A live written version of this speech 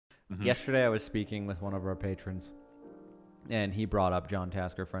Yesterday I was speaking with one of our patrons, and he brought up John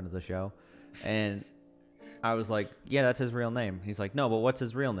Tasker, friend of the show, and I was like, yeah, that's his real name. He's like, no, but what's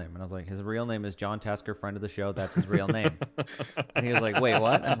his real name? And I was like, his real name is John Tasker, friend of the show. That's his real name. And he was like, wait,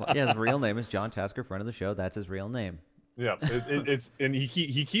 what? I'm like, yeah, his real name is John Tasker, friend of the show. That's his real name. Yeah, it's and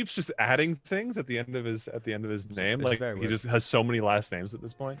he keeps just adding things at the end of his name. Like he just has so many last names at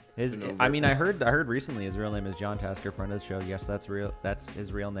this point. I heard recently his real name is John Tasker, friend of the show. Yes, that's real. That's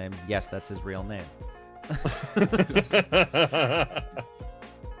his real name. Yes, that's his real name.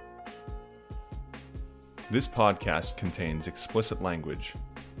 This podcast contains explicit language.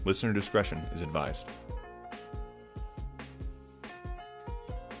 Listener discretion is advised.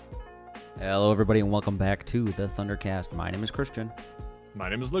 Hello, everybody, and welcome back to the ThunderCast. My name is Christian. My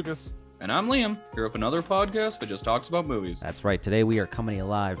name is Lucas. And I'm Liam, here with another podcast that just talks about movies. That's right. Today we are coming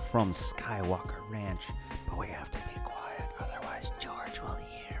live from Skywalker Ranch, but we have to be quiet, otherwise George will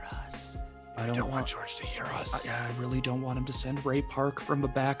hear us. I don't want George to hear us. I really don't want him to send Ray Park from the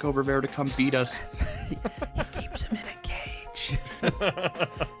back over there to come beat us. He keeps him in a cage.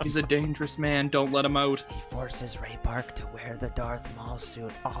 He's a dangerous man. Don't let him out. He forces Ray Park to wear the Darth Maul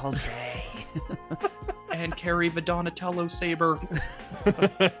suit all day. And carry the Donatello saber.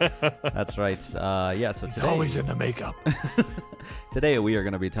 That's right. So he's today, always in the makeup. Today we are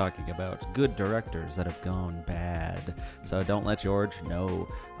going to be talking about good directors that have gone bad. So don't let George know.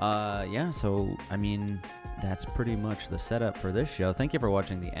 So I mean, that's pretty much the setup for this show. Thank you for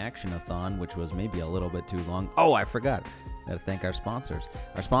watching the Action-a-thon, which was maybe a little bit too long. Oh, I forgot. Got to thank our sponsors.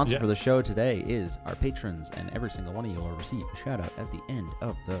 Our sponsor for the show today is our patrons, and every single one of you will receive a shout out at the end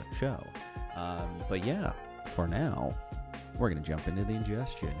of the show. But yeah, for now, we're going to jump into the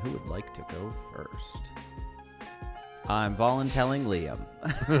ingestion. Who would like to go first? I'm voluntelling Liam.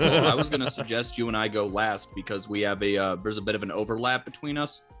 Well, I was going to suggest you and I go last because we have there's a bit of an overlap between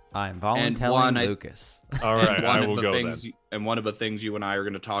us. I'm voluntelling Lucas. All right, I will go then. And one of the things you and I are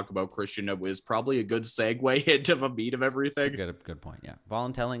going to talk about, Christian, is probably a good segue into the meat of everything. That's a good point, yeah.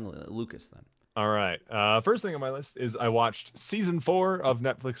 Voluntelling Lucas, then. All right. First thing on my list is I watched season 4 of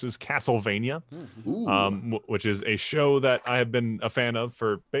Netflix's Castlevania, which is a show that I have been a fan of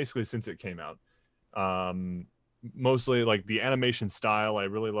for basically since it came out. Mostly like the animation style. I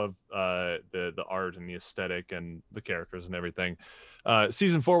really love the art and the aesthetic and the characters and everything.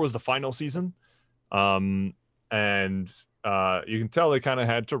 Season 4 was the final season, and you can tell they kind of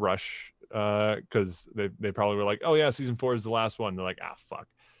had to rush because they probably were like, oh yeah, season 4 is the last one. They're like, fuck.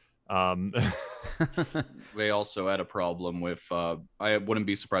 They also had a problem with I wouldn't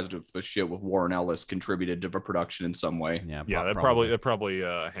be surprised if the shit with Warren Ellis contributed to the production in some way. Yeah, that probably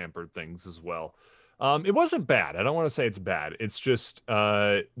hampered things as well. It wasn't bad. I don't want to say it's bad. It's just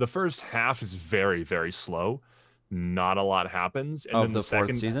the first half is very, very slow. Not a lot happens. And then the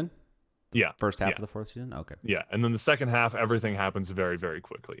fourth season? Yeah. First half of the fourth season? Okay. Yeah, and then the second half, everything happens very, very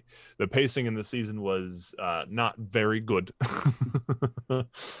quickly. The pacing in the season was not very good.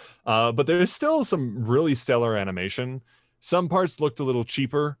 But there's still some really stellar animation. Some parts looked a little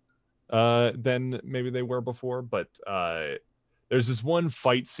cheaper than maybe they were before, but there's this one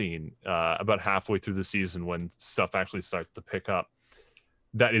fight scene about halfway through the season when stuff actually starts to pick up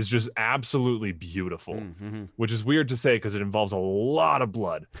that is just absolutely beautiful, which is weird to say because it involves a lot of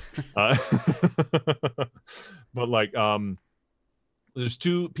blood. But like, there's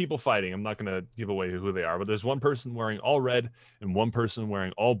two people fighting. I'm not going to give away who they are, but there's one person wearing all red and one person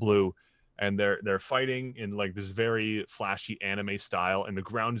wearing all blue. And they're fighting in like this very flashy anime style. And the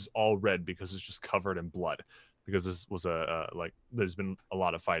ground is all red because it's just covered in blood. Because this was there's been a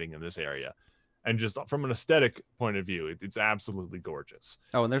lot of fighting in this area. And just from an aesthetic point of view, it's absolutely gorgeous.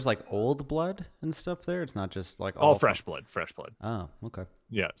 Oh, and there's like old blood and stuff there? It's not just like all fresh blood. Oh, okay.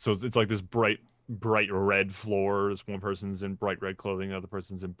 Yeah, so it's like this bright red floors. One person's in bright red clothing, the other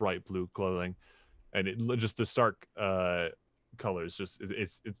person's in bright blue clothing. And it just the stark colors, just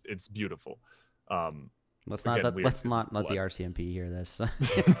it's beautiful. Let's not let the RCMP hear this.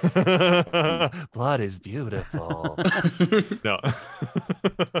 Blood is beautiful. No.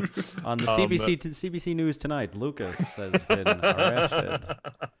 On the CBC News tonight, Lucas has been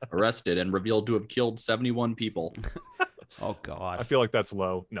arrested and revealed to have killed 71 people. Oh God. I feel like that's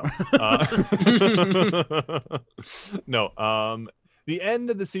low. No. No. The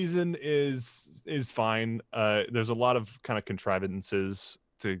end of the season is fine. There's a lot of kind of contrivances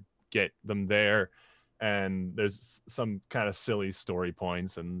to get them there. And there's some kind of silly story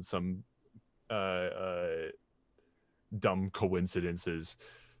points and some dumb coincidences.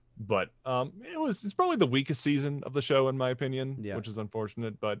 But it's probably the weakest season of the show in my opinion, which is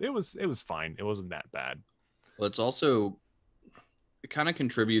unfortunate. But it was fine. It wasn't that bad. Well, it's also kind of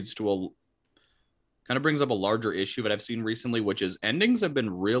contributes to kind of brings up a larger issue that I've seen recently, which is endings have been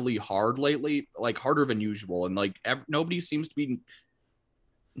really hard lately, like harder than usual. And like nobody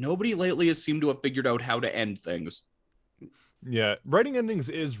lately has seemed to have figured out how to end things. Yeah, writing endings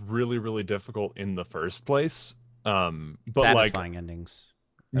is really, really difficult in the first place. But satisfying endings.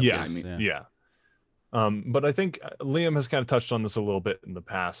 Yeah, yeah. But I think Liam has kind of touched on this a little bit in the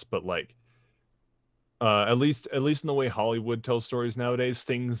past, but like, at least in the way Hollywood tells stories nowadays,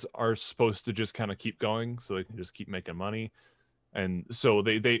 things are supposed to just kind of keep going, so they can just keep making money, and so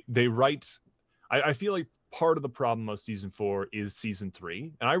they write. I feel like part of the problem of season 4 is season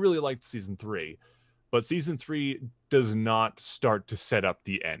 3, and I really liked season 3, but season 3 does not start to set up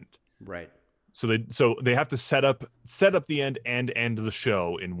the end. Right. So they have to set up the end and end the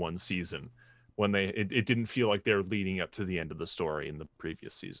show in one season, when it didn't feel like they're leading up to the end of the story in the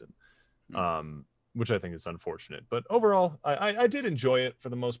previous season, which I think is unfortunate. But overall, I did enjoy it for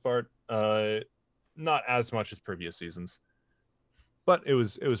the most part. Not as much as previous seasons, but it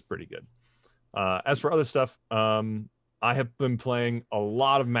was pretty good. As for other stuff, I have been playing a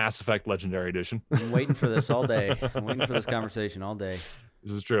lot of Mass Effect Legendary Edition. I'm waiting for this all day. I'm waiting for this conversation all day.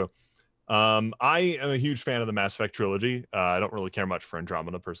 This is true. I am a huge fan of the Mass Effect trilogy. I don't really care much for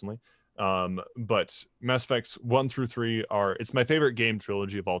Andromeda personally. But Mass Effects 1 through 3 it's my favorite game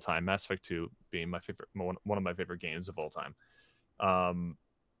trilogy of all time. Mass Effect 2 being my favorite, one of my favorite games of all time. And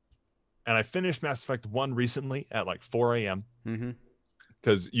I finished Mass Effect 1 recently at like 4 a.m.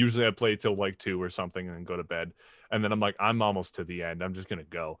 Because usually I play till like 2 or something and then go to bed. And then I'm like, I'm almost to the end. I'm just going to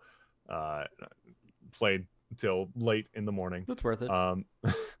go. Played till late in the morning. That's worth it.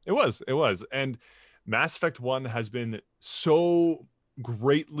 It was. And Mass Effect 1 has been so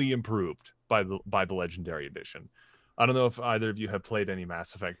greatly improved by the Legendary Edition. I don't know if either of you have played any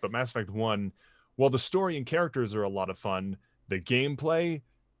Mass Effect, but Mass Effect 1, while the story and characters are a lot of fun, the gameplay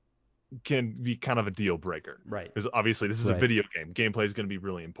can be kind of a deal breaker. Right. Because obviously this is a video game. Gameplay is going to be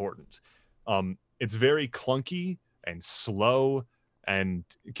really important. It's very clunky and slow and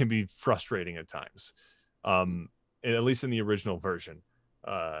it can be frustrating at times. At least in the original version.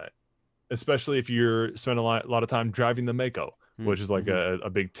 Especially if you're spending a lot of time driving the Mako, which is like a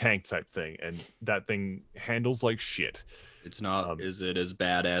big tank type thing, and that thing handles like shit. It's not. Is it as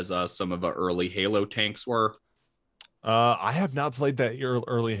bad as some of the early Halo tanks were? I have not played that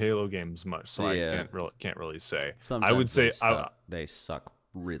early Halo games much, so I can't really say. Sometimes I would say they suck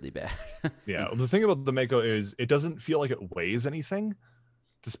really bad. Yeah, the thing about the Mako is it doesn't feel like it weighs anything,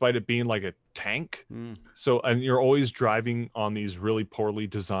 despite it being like a tank. So, and you're always driving on these really poorly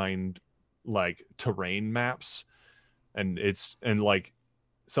designed like terrain maps, and like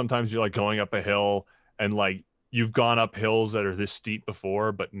sometimes you're like going up a hill and like you've gone up hills that are this steep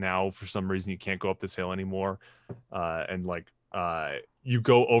before, but now for some reason you can't go up this hill anymore, and like you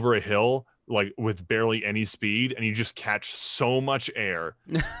go over a hill like with barely any speed and you just catch so much air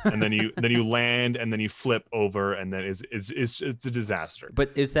and then you land and then you flip over and then it's a disaster.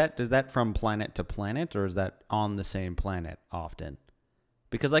 But does that from planet to planet, or is that on the same planet often?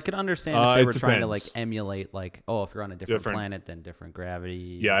 Because I could understand if they were trying to like emulate like, oh, if you're on a different planet, then different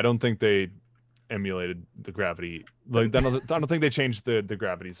gravity. Yeah, I don't think they emulated the gravity. Like I don't think they changed the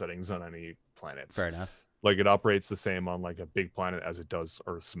gravity settings on any planets. Fair enough. Like it operates the same on like a big planet as it does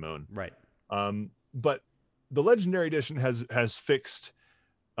Earth's moon. Right. But the Legendary Edition has fixed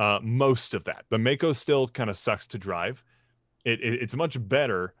most of that. The Mako still kind of sucks to drive. It's much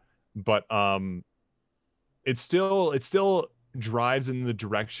better, but it still drives in the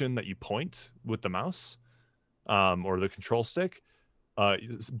direction that you point with the mouse or the control stick.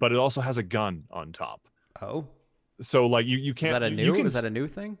 But it also has a gun on top. Oh. So like you can't. Is that a new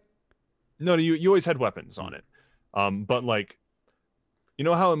thing? No, you always had weapons on it. But like, you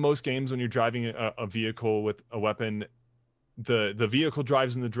know how in most games when you're driving a vehicle with a weapon, the vehicle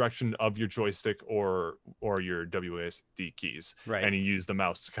drives in the direction of your joystick or your WASD keys, right? And you use the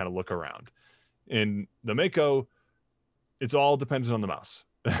mouse to kind of look around. In the Mako, it's all dependent on the mouse.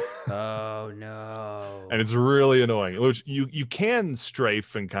 Oh no! And it's really annoying. Which you can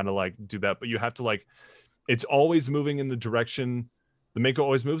strafe and kind of like do that, but you have to like, it's always moving in the direction. The Mako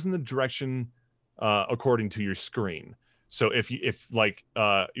always moves in the direction according to your screen. So if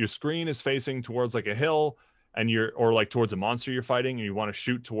your screen is facing towards like a hill and or like towards a monster you're fighting and you want to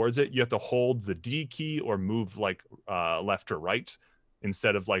shoot towards it, you have to hold the D key or move like left or right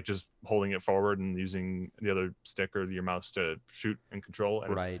instead of like just holding it forward and using the other stick or your mouse to shoot and control.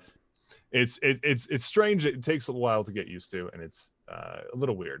 And right. It's strange. It takes a while to get used to, and it's a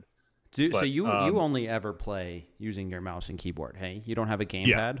little weird. So you only ever play using your mouse and keyboard, hey? You don't have a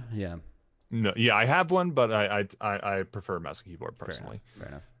gamepad? Yeah. No, yeah, I have one, but I prefer mouse and keyboard personally. Fair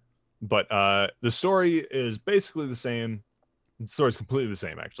enough. But the story is basically the same. The story's completely the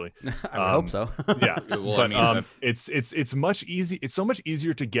same, actually. I would hope so. Yeah, Well, but I mean, it's much easy. It's so much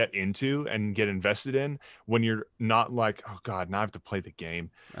easier to get into and get invested in when you're not like, oh god, now I have to play the game.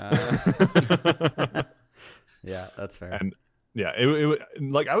 Yeah, that's fair. And yeah, it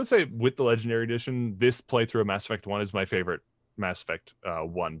like I would say with the Legendary Edition, this playthrough of Mass Effect 1 is my favorite Mass Effect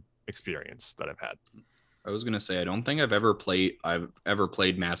 1 experience that I've had. I was gonna say I don't think I've ever played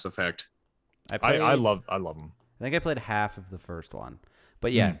Mass Effect. I love them. I think I played half of the first one,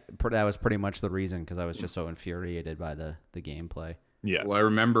 but yeah, that was pretty much the reason because I was just so infuriated by the gameplay. Yeah. Well, I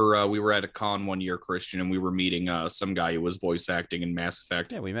remember we were at a con one year, Christian, and we were meeting some guy who was voice acting in Mass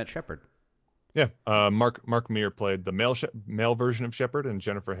Effect. Yeah, we met Shepard. Yeah. Mark Meir played the male version of Shepard, and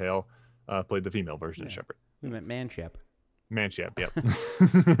Jennifer Hale played the female version of Shepard. We met Man-Shep. Man-Shep, yep.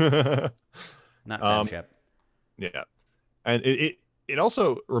 Not Fem-Shep. Yeah. And it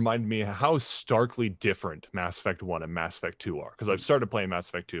also reminded me how starkly different Mass Effect 1 and Mass Effect 2 are. Because I've started playing Mass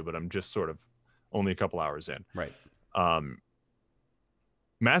Effect 2, but I'm just sort of only a couple hours in. Right.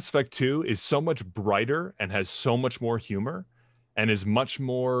 Mass Effect 2 is so much brighter and has so much more humor and is much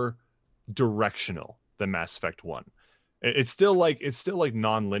more directional than Mass Effect 1. It's still like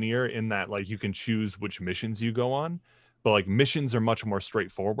non-linear in that like you can choose which missions you go on, but like missions are much more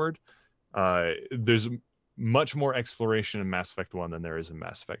straightforward. There's much more exploration in Mass Effect 1 than there is in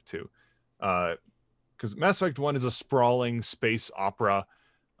Mass Effect 2. Because Mass Effect 1 is a sprawling space opera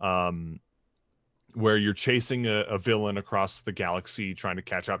where you're chasing a villain across the galaxy, trying to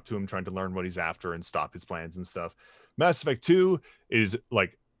catch up to him, trying to learn what he's after and stop his plans and stuff. Mass Effect 2 is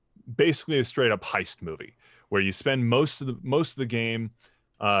like basically a straight up heist movie where you spend most of the game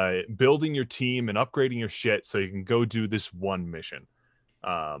building your team and upgrading your shit so you can go do this one mission.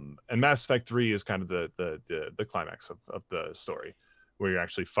 And Mass Effect 3 is kind of the climax of the story where you're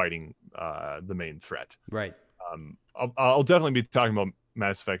actually fighting the main threat. Right. I'll definitely be talking about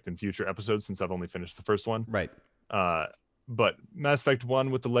Mass Effect in future episodes since I've only finished the first one. Right. But Mass Effect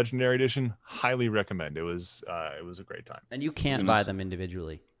 1 with the Legendary Edition, highly recommend. It was a great time. And you can't buy them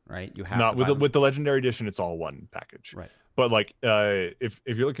individually, right? You have not to with buy them. with the Legendary Edition. It's all one package. Right. But like if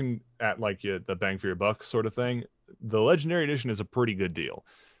you're looking at like the bang for your buck sort of thing, the Legendary Edition is a pretty good deal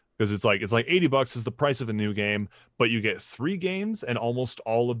because it's like $80 is the price of a new game, but you get 3 games and almost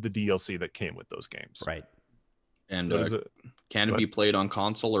all of the DLC that came with those games. Right. And So can it be played on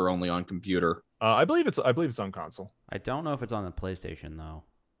console or only on computer? I believe it's on console. I don't know if it's on the PlayStation though.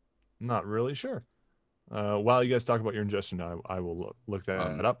 Not really sure. While you guys talk about your ingestion, I will look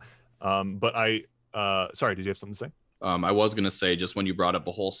that up. But sorry, did you have something to say? I was gonna say just when you brought up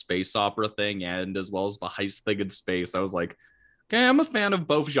the whole space opera thing and as well as the heist thing in space, I was like, okay, I'm a fan of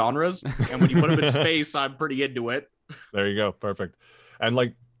both genres, and when you put them in space, I'm pretty into it. There you go, perfect. And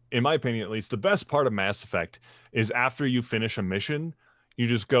like in my opinion, at least, the best part of Mass Effect is after you finish a mission, you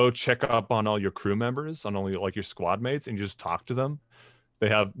just go check up on all your crew members, on all like your squad mates, and you just talk to them. They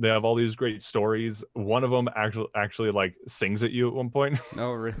have all these great stories. One of them actually like sings at you at one point.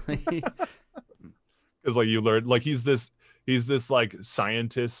 Oh, really? Because like you learn like he's this like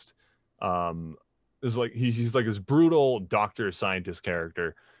scientist. Is like he's like this brutal doctor scientist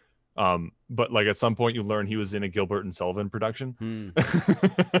character. But like at some point you learn he was in a Gilbert and Sullivan production.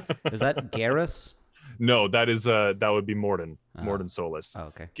 Is that Garrus? No, that would be Morden Solis. Oh,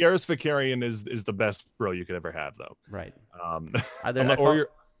 okay. Garrus Vicarian is the best bro you could ever have though. Right.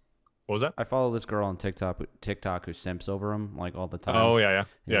 What was that? I follow this girl on TikTok who simps over him like all the time. Oh yeah.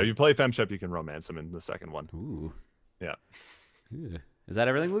 If you play Femshep, you can romance him in the second one. Ooh. Yeah. Ooh. Is that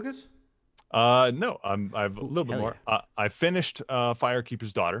everything, Lucas? No, I've a little bit more. Yeah. I finished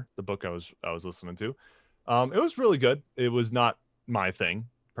Firekeeper's Daughter, the book I was listening to. It was really good. It was not my thing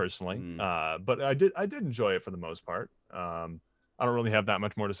personally, but I did enjoy it for the most part. I don't really have that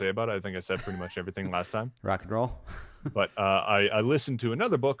much more to say about it. I think I said pretty much everything last time. Rock and roll. But I listened to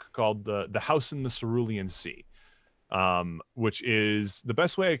another book called The House in the Cerulean Sea, which is the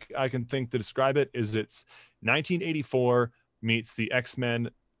best way I can think to describe it is it's 1984 meets the X-Men,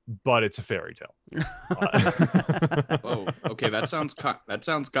 but it's a fairy tale. Oh, okay. That sounds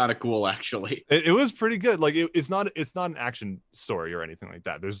kind of cool, actually. It was pretty good. Like it's not an action story or anything like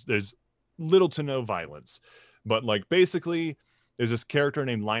that. There's little to no violence, but like basically there's this character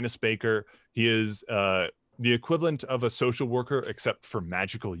named Linus Baker. He is the equivalent of a social worker except for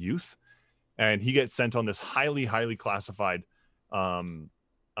magical youth, and he gets sent on this highly classified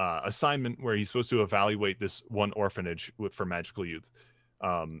assignment where he's supposed to evaluate this one orphanage for magical youth.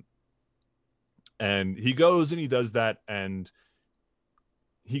 And he goes and he does that, and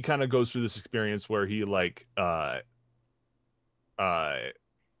he kind of goes through this experience where he like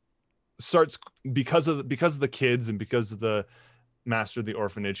starts because of the kids and because of the master of the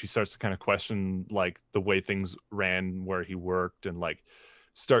orphanage, he starts to kind of question like the way things ran where he worked, and like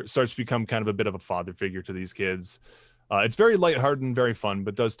starts to become kind of a bit of a father figure to these kids. It's very lighthearted and very fun,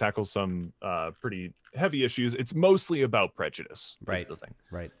 but does tackle some pretty heavy issues. It's mostly about prejudice. Right. Is the thing.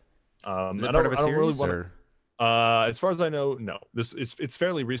 Right. Is it part of a series, or? As far as I know, no. It's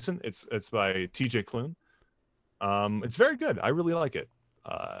fairly recent. It's by TJ Klune. It's very good. I really like it.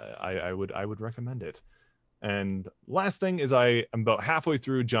 I would recommend it. And last thing is I am about halfway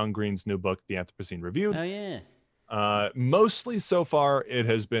through John Green's new book, The Anthropocene Reviewed. Oh yeah. Mostly so far it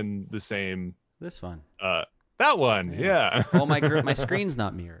has been the same. This one. That one. Yeah. Oh, my screen's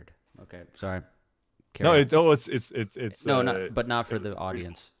not mirrored. Okay, sorry. It's no, but not for the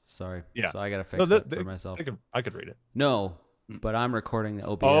audience. Sorry. Yeah. So I gotta fix that for myself. I could read it. No, but I'm recording the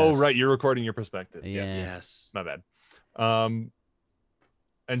OBS. Oh, right. You're recording your perspective. Yeah. Yes. My bad.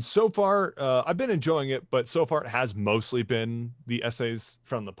 And so far, I've been enjoying it, but so far it has mostly been the essays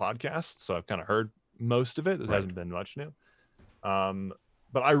from the podcast. So I've kind of heard most of it. It hasn't been much new.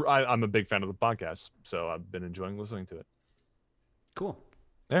 But I'm a big fan of the podcast, so I've been enjoying listening to it. Cool.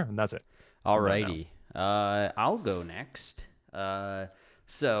 There, and that's it. Alrighty. I'll go next.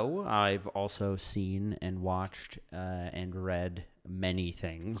 So I've also seen and watched and read many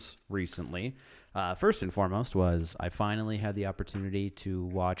things recently. First and foremost was I finally had the opportunity to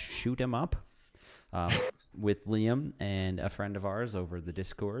watch Shoot 'Em Up with Liam and a friend of ours over the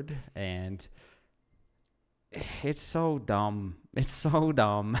Discord, and it's so dumb. It's so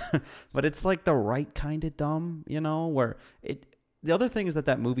dumb, but it's like the right kind of dumb, where the other thing is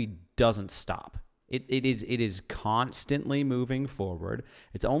that movie doesn't stop. It is constantly moving forward.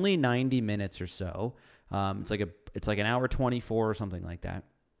 It's only 90 minutes or so. It's like an hour 24 or something like that.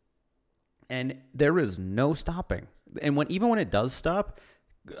 And there is no stopping. And even when it does stop,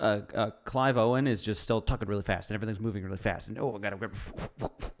 Clive Owen is just still tucking really fast, and everything's moving really fast. And I gotta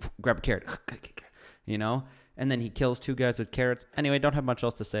grab a carrot, And then he kills two guys with carrots. Anyway, don't have much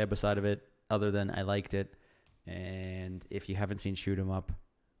else to say beside of it, other than I liked it. And if you haven't seen Shoot 'Em Up,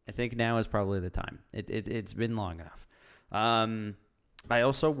 I think now is probably the time. It's been long enough. I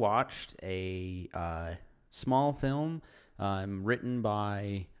also watched a small film written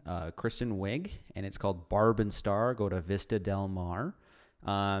by Kristen Wiig, and it's called Barb and Star Go to Vista Del Mar.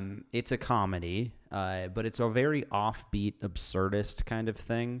 It's a comedy, but it's a very offbeat, absurdist kind of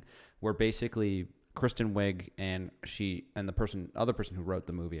thing, where basically Kristen Wiig and the other person who wrote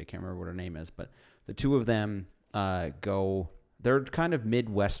the movie, I can't remember what her name is, but the two of them they're kind of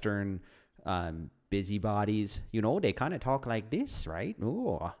Midwestern busybodies. They kind of talk like this, right?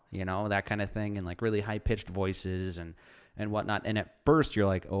 Ooh, that kind of thing, and like really high-pitched voices and whatnot. And at first you're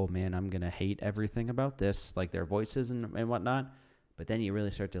like, oh man, I'm going to hate everything about this, like their voices and whatnot. But then you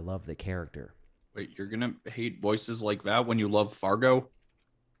really start to love the character. Wait, you're going to hate voices like that when you love Fargo?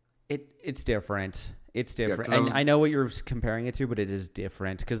 It's different. It's different. Yeah, and I know what you're comparing it to, but it is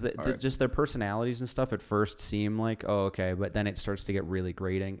different because just their personalities and stuff at first seem like, oh, okay, but then it starts to get really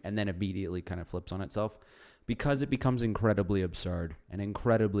grating and then immediately kind of flips on itself because it becomes incredibly absurd and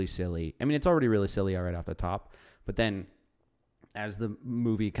incredibly silly. I mean, it's already really silly right off the top, but then as the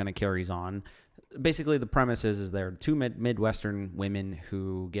movie kind of carries on, basically the premise is there are two Midwestern women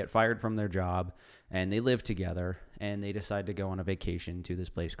who get fired from their job, and they live together, and they decide to go on a vacation to this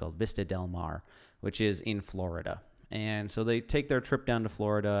place called Vista Del Mar, which is in Florida. And so they take their trip down to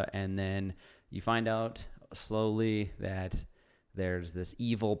Florida, and then you find out slowly that there's this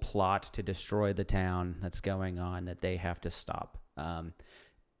evil plot to destroy the town that's going on that they have to stop.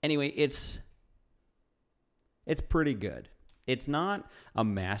 Anyway, it's pretty good. It's not a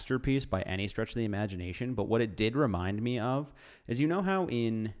masterpiece by any stretch of the imagination, but what it did remind me of is, how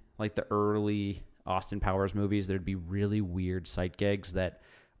in like the early Austin Powers movies, there'd be really weird sight gags that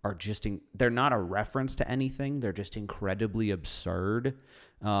are just they're not a reference to anything. They're just incredibly absurd.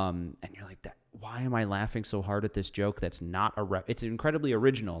 And you're like, why am I laughing so hard at this joke? That's not it's incredibly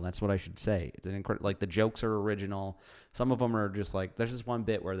original. That's what I should say. It's like the jokes are original. Some of them are just like, there's this one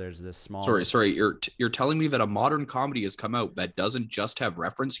bit where there's this small. Sorry. You're telling me that a modern comedy has come out that doesn't just have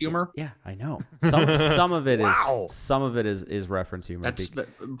reference humor? Yeah, I know. Some of it Wow. Some of it is reference humor. That's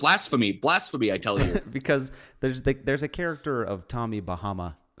blasphemy, I tell you. Because there's a character of Tommy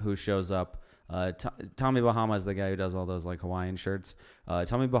Bahama who shows up. Tommy Bahama is the guy who does all those like Hawaiian shirts.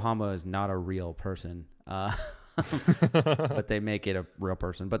 Tommy Bahama is not a real person, but they make it a real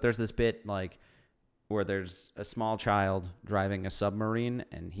person. But there's this bit like where there's a small child driving a submarine,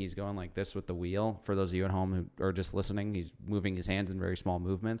 and he's going like this with the wheel. For those of you at home who are just listening, he's moving his hands in very small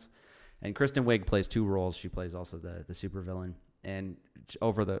movements. And Kristen Wiig plays two roles. She plays also the supervillain. And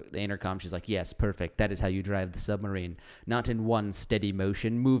over the intercom, she's like, yes, perfect. That is how you drive the submarine. Not in one steady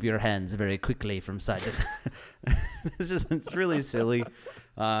motion. Move your hands very quickly from side to side. It's really silly.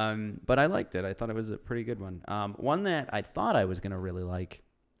 But I liked it. I thought it was a pretty good one. One that I thought I was going to really like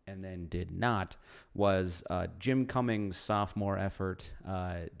and then did not was Jim Cummings' sophomore effort,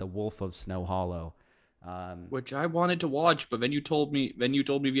 The Wolf of Snow Hollow. Which I wanted to watch, but then you told me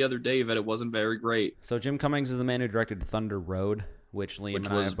the other day that it wasn't very great. So Jim Cummings is the man who directed Thunder Road, which Liam and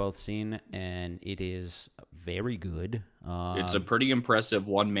I have both seen, and it is very good. It's a pretty impressive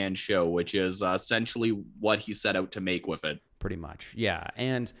one-man show, which is essentially what he set out to make with it. Pretty much, yeah.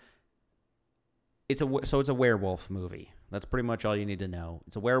 And it's a werewolf movie. That's pretty much all you need to know.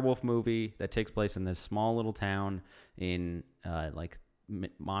 It's a werewolf movie that takes place in this small little town in like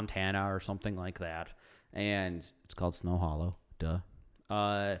Montana or something like that. And it's called Snow Hollow, duh.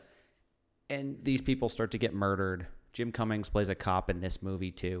 And these people start to get murdered. Jim Cummings plays a cop in this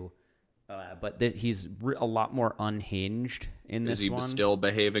movie too, but he's a lot more unhinged in this one. Is he still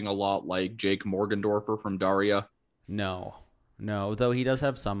behaving a lot like Jake Morgendorfer from Daria? No, though he does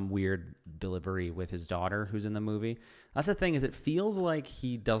have some weird delivery with his daughter who's in the movie. That's the thing, is it feels like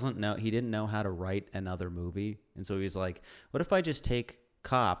he didn't know how to write another movie. And so he's like, what if I just take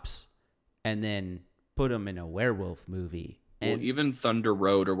cops and then put them in a werewolf movie? And well, even Thunder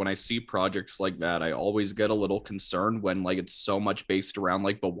Road, or when I see projects like that, I always get a little concerned when like it's so much based around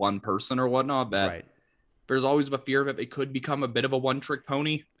like the one person or whatnot that right. There's always the fear that it could become a bit of a one-trick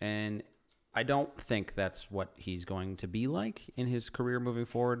pony. And I don't think that's what he's going to be like in his career moving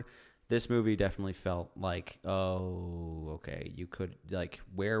forward. This movie definitely felt like, oh, okay, you could, like,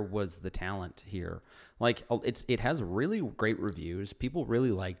 where was the talent here? Like, it has really great reviews. People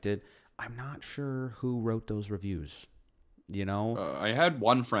really liked it. I'm not sure who wrote those reviews, you know? I had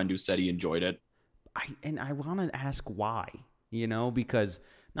one friend who said he enjoyed it. I want to ask why, you know, because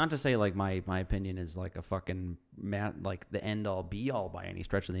not to say, like, my opinion is, like, a fucking, like, the end-all, be-all by any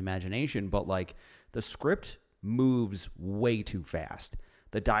stretch of the imagination, but, like, the script moves way too fast.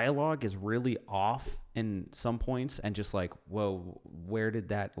 The dialogue is really off in some points, and just like, whoa, where did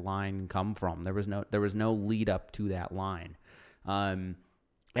that line come from? There was no lead up to that line, and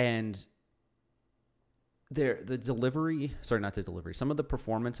the delivery. Sorry, not the delivery. Some of the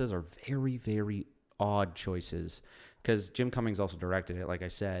performances are very, very odd choices, because Jim Cummings also directed it, like I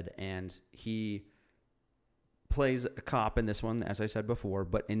said, and he plays a cop in this one, as I said before.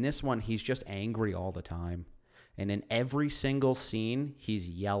 But in this one, he's just angry all the time. And in every single scene, he's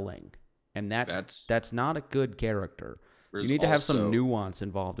yelling. And that's not a good character. You need to have some nuance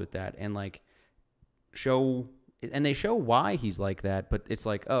involved with that. And like they show why he's like that, but it's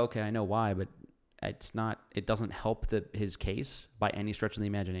like, oh, okay, I know why, but it doesn't help his case by any stretch of the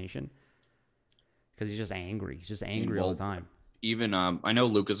imagination. Because he's just angry. He's just angry all the time. Even I know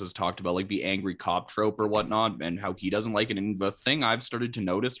Lucas has talked about like the angry cop trope or whatnot and how he doesn't like it. And the thing I've started to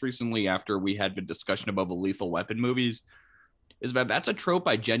notice recently after we had the discussion about the Lethal Weapon movies is that that's a trope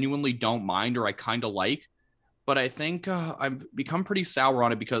I genuinely don't mind or I kind of like. But I think I've become pretty sour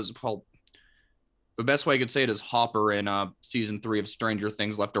on it because, well, the best way I could say it is Hopper in season 3 of Stranger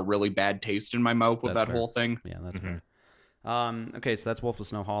Things left a really bad taste in my mouth with that whole thing. Yeah, that's fair. Okay, so that's Wolf of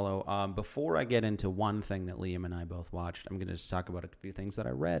Snow Hollow. Before I get into one thing that Liam and I both watched, I'm going to just talk about a few things that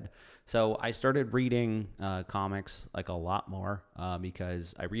I read. So I started reading comics like a lot more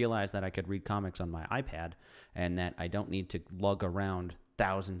because I realized that I could read comics on my iPad and that I don't need to lug around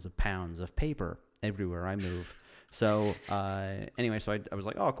thousands of pounds of paper everywhere I move. So anyway, so I was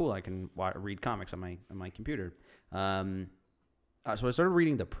like, oh, cool, I can read comics on my computer. So I started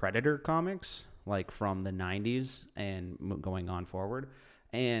reading the Predator comics, like from the 90s and going on forward.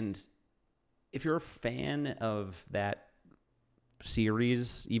 And if you're a fan of that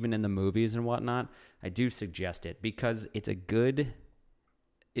series, even in the movies and whatnot, I do suggest it because it's a good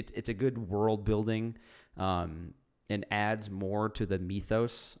world building and adds more to the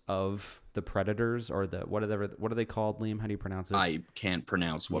mythos of the Predators or what are they called, Liam? How do you pronounce it? I can't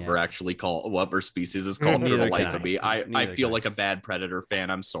pronounce what we're actually called, what our species is called for the life of me. I feel like a bad Predator fan.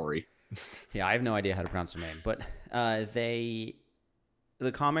 I'm sorry. Yeah, I have no idea how to pronounce their name, but the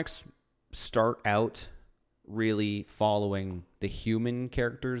comics start out really following the human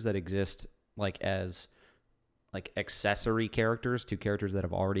characters that exist as accessory characters to characters that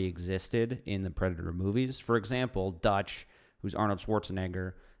have already existed in the Predator movies. For example, Dutch, who's Arnold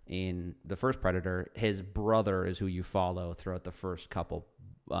Schwarzenegger in the first Predator, his brother is who you follow throughout the first couple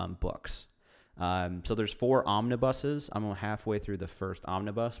books. So there's 4 omnibuses. I'm halfway through the first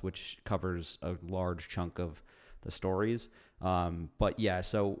omnibus, which covers a large chunk of the stories. But yeah,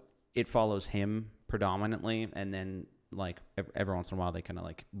 so it follows him predominantly, and then like every once in a while they kind of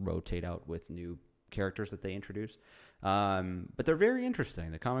like rotate out with new characters that they introduce. But they're very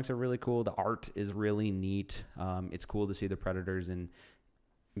interesting. The comics are really cool. The art is really neat. It's cool to see the Predators and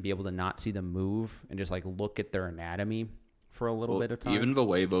be able to not see them move and just like look at their anatomy for a little bit of time. Even the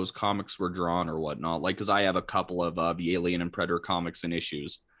way those comics were drawn or whatnot, like, because I have a couple of the Alien and Predator comics and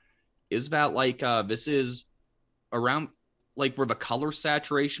issues, is that like this is around like where the color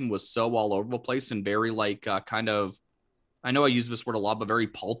saturation was so all over the place and very like kind of, I know I use this word a lot, but very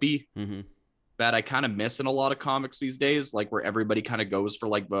pulpy. Mm-hmm. That I kind of miss in a lot of comics these days, like where everybody kind of goes for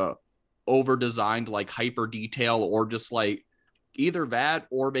like the over designed like hyper detail, or just like either that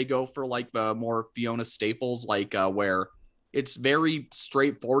or they go for like the more Fiona Staples, like where it's very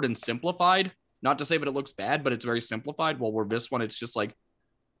straightforward and simplified. Not to say that it looks bad, but it's very simplified. Well, where this one, it's just like,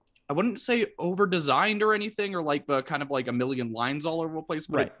 I wouldn't say over designed or anything, or like the kind of like a million lines all over the place,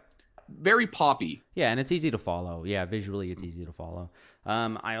 but Right. Very poppy. Yeah, and it's easy to follow. Yeah, visually it's easy to follow.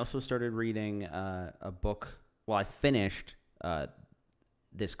 I also started reading a book. Well, I finished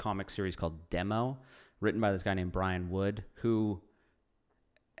this comic series called Demo, written by this guy named Brian Wood, who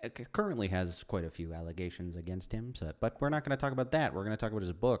currently has quite a few allegations against him. But we're not going to talk about that. We're going to talk about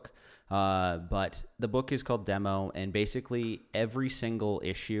his book. But the book is called Demo, and basically every single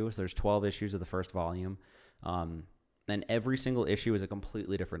issue, so there's 12 issues of the first volume, and every single issue is a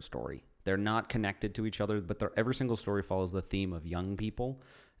completely different story. They're not connected to each other, but every single story follows the theme of young people.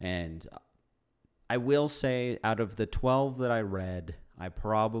 And I will say, out of the 12 that I read, I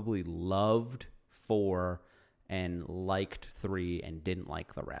probably loved 4 and liked 3 and didn't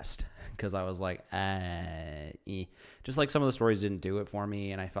like the rest. Because I was like, just like some of the stories didn't do it for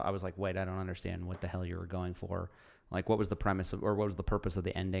me. And I was like, wait, I don't understand what the hell you were going for. Like, what was the premise or what was the purpose of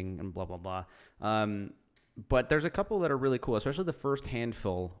the ending and blah, blah, blah. But there's a couple that are really cool, especially the first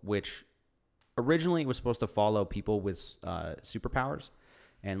handful, which originally was supposed to follow people with superpowers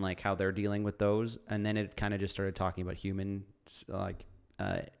and like how they're dealing with those. And then it kind of just started talking about human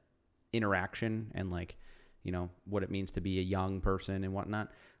interaction and like, you know, what it means to be a young person and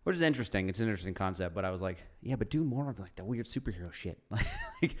whatnot, which is interesting. It's an interesting concept, but I was like, yeah, but do more of like the weird superhero shit.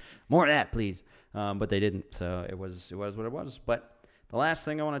 Like more of that, please. But they didn't. So it was what it was. But the last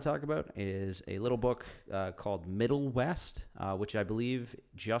thing I want to talk about is a little book called Middle West, which I believe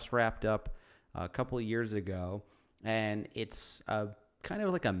just wrapped up a couple of years ago. And it's kind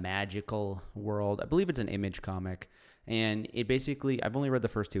of like a magical world. I believe it's an Image comic. And it basically, I've only read the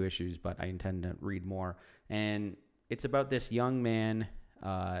first 2 issues, but I intend to read more. And it's about this young man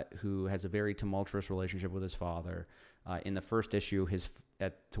who has a very tumultuous relationship with his father. In the first issue,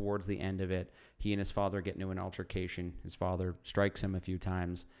 towards the end of it, he and his father get into an altercation. His father strikes him a few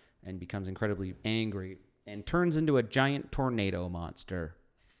times and becomes incredibly angry and turns into a giant tornado monster.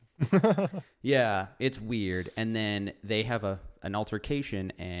 Yeah, it's weird. And then they have an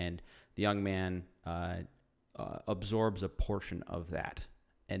altercation, and the young man absorbs a portion of that.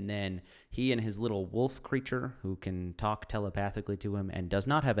 And then he and his little wolf creature, who can talk telepathically to him and does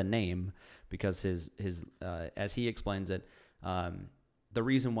not have a name, because his as he explains it, the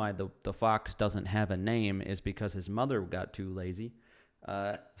reason why the fox doesn't have a name is because his mother got too lazy,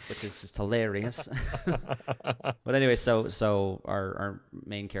 which is just hilarious. But anyway, so our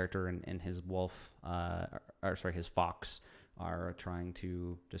main character and his wolf, his fox, are trying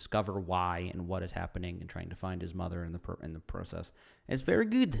to discover why and what is happening and trying to find his mother in the process. And it's very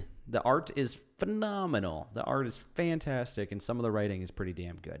good. The art is phenomenal. The art is fantastic, and some of the writing is pretty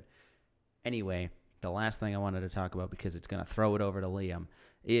damn good. Anyway, the last thing I wanted to talk about, because it's going to throw it over to Liam,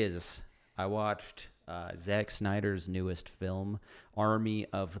 is I watched Zack Snyder's newest film, Army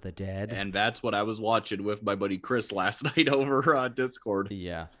of the Dead. And that's what I was watching with my buddy Chris last night over Discord.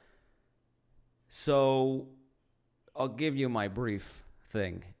 Yeah. So I'll give you my brief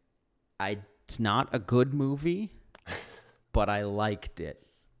thing. It's not a good movie, but I liked it.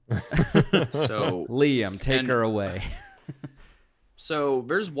 So Liam, take her away. So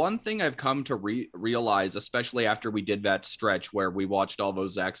there's one thing I've come to realize, especially after we did that stretch where we watched all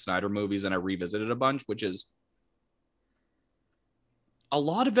those Zack Snyder movies and I revisited a bunch, which is a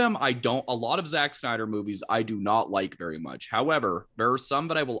lot of Zack Snyder movies I do not like very much. However, there are some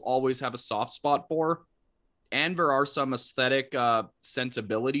that I will always have a soft spot for. And there are some aesthetic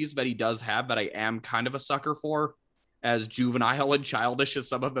sensibilities that he does have that I am kind of a sucker for, as juvenile and childish as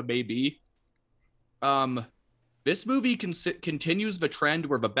some of them may be. This movie continues the trend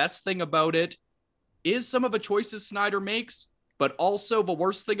where the best thing about it is some of the choices Snyder makes, But also the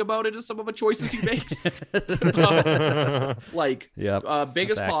worst thing about it is some of the choices he makes. Like,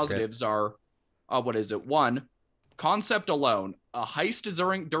 biggest positives are, what is it? One, concept alone, a heist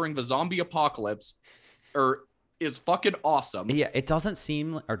during the zombie apocalypse is fucking awesome. Yeah, it doesn't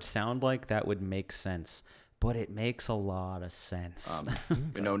seem or sound like that would make sense, but it makes a lot of sense.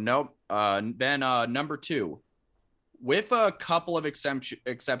 Then number two, with a couple of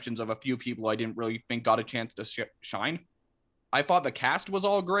exceptions of a few people I didn't really think got a chance to shine, I thought the cast was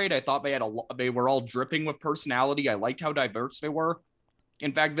all great. I thought they were all dripping with personality. I liked how diverse they were.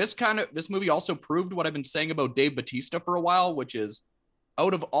 In fact, this movie also proved what I've been saying about Dave Bautista for a while, which is,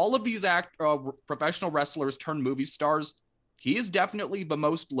 out of all of these professional wrestlers turned movie stars, he is definitely the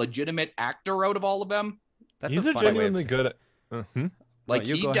most legitimate actor out of all of them. He's a genuinely good. Like,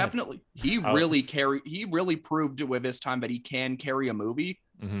 he really proved with this time that he can carry a movie.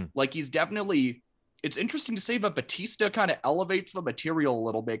 Mm-hmm. Like, it's interesting to say that Batista kind of elevates the material a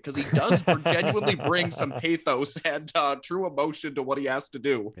little bit, because he does genuinely bring some pathos and true emotion to what he has to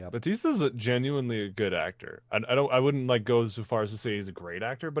do. Yeah, Batista's genuinely a good actor. I wouldn't like go so far as to say he's a great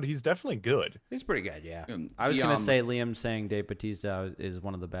actor, but he's definitely good. He's pretty good, yeah. I was gonna say Liam saying Dave Bautista is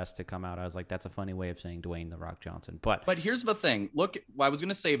one of the best to come out. I was like, that's a funny way of saying Dwayne The Rock Johnson. But here's the thing. Look, I was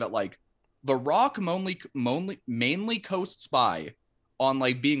gonna say that, like, The Rock mainly coasts by on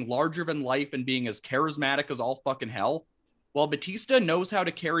like being larger than life and being as charismatic as all fucking hell. Well, Batista knows how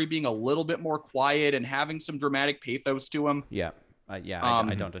to carry being a little bit more quiet and having some dramatic pathos to him. Yeah. I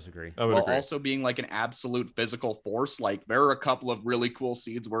don't disagree. While also being like an absolute physical force. Like, there are a couple of really cool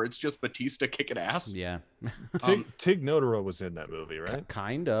scenes where it's just Batista kicking ass. Yeah. Tig Notaro was in that movie, right?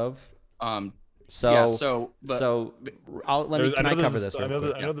 Kind of. Can I cover this? I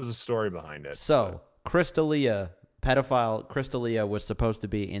know there's a story behind it. So, pedophile Crystalia was supposed to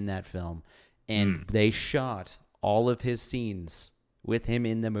be in that film, and they shot all of his scenes with him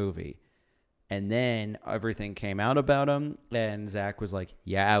in the movie, and then everything came out about him, and Zach was like,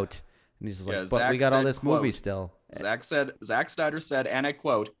 "Yeah, out," and he's just like, "But Zach we got all this quote, movie still." Zack Snyder said, and I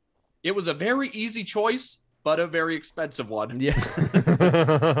quote, "It was a very easy choice, but a very expensive one." Yeah.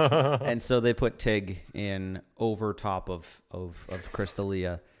 And so they put Tig in over top of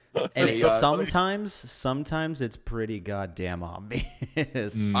Crystalia. And sometimes it's pretty goddamn obvious.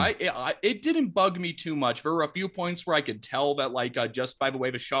 It didn't bug me too much. There were a few points where I could tell that, like, just by the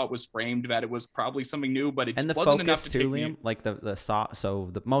way the shot was framed, that it was probably something new, but it wasn't enough to take me. Like most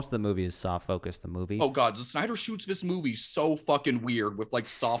of the movie is soft focus. The movie. Oh god, Snyder shoots this movie so fucking weird with like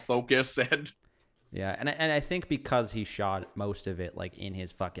soft focus and. Yeah, and I think because he shot most of it like in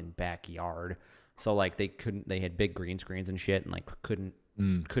his fucking backyard, so like they had big green screens and shit, and like couldn't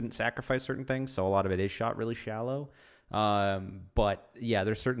sacrifice certain things, so a lot of it is shot really shallow. But yeah,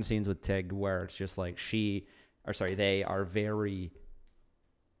 there's certain scenes with Tig where it's just like they are very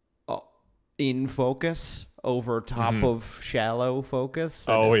in focus over top of shallow focus.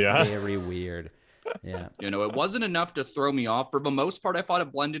 It's very weird. Yeah. It wasn't enough to throw me off. For the most part, I thought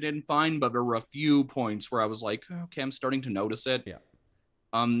it blended in fine, but there were a few points where I was like, okay, I'm starting to notice it. Yeah.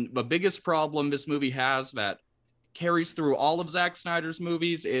 The biggest problem this movie has that carries through all of Zack Snyder's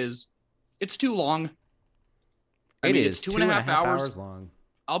movies is it's too long. It's 2.5 hours long.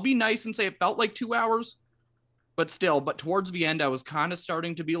 I'll be nice and say it felt like 2 hours, but towards the end, I was kind of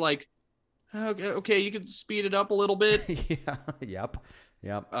starting to be like, okay, you could speed it up a little bit. Yeah. Yep.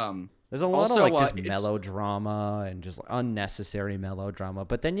 There's a lot of like just melodrama and just unnecessary melodrama,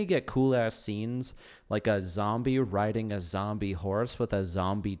 but then you get cool ass scenes like a zombie riding a zombie horse with a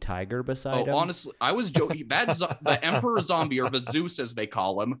zombie tiger beside him. Honestly, I was joking. The Emperor Zombie, or the Zeus as they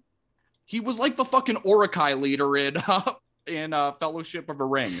call him, he was like the fucking Orokai leader in Fellowship of the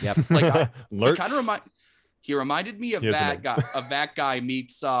Ring. Yep. Like he reminded me of that guy. That guy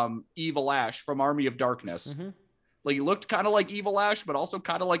meets Evil Ash from Army of Darkness. Mm-hmm. Like, he looked kind of like Evil Ash, but also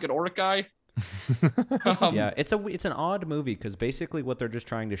kind of like an Orokai. Yeah, it's an odd movie because basically what they're just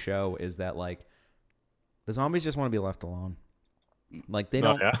trying to show is that like the zombies just want to be left alone. Like they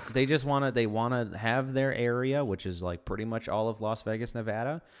don't. They just want to have their area, which is like pretty much all of Las Vegas,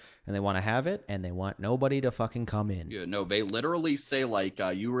 Nevada, and they want to have it, and they want nobody to fucking come in. Yeah, no, they literally say like,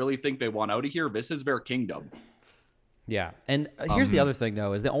 "You really think they want out of here? This is their kingdom." Yeah, and here's the other thing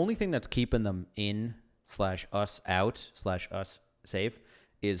though: is the only thing that's keeping them in / us out / us safe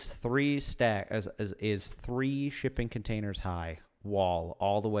is three shipping containers high wall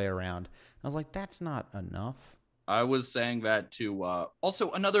all the way around. I was like, that's not enough. I was saying that too.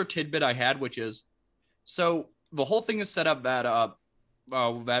 Also, another tidbit I had, which is, so the whole thing is set up that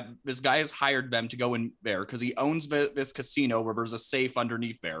that this guy has hired them to go in there because he owns this casino where there's a safe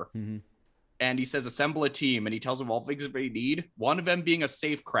underneath there. Mm-hmm. and he says assemble a team, and he tells them all things they need. One of them being a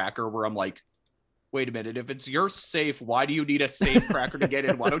safe cracker, where I'm like, wait a minute, if it's your safe, why do you need a safe cracker to get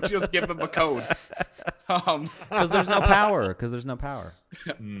in? Why don't you just give them a code? Because there's no power.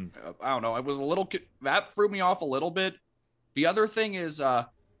 I don't know. I was a little that threw me off a little bit. The other thing is, I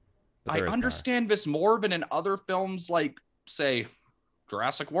understand this more than in other films, like say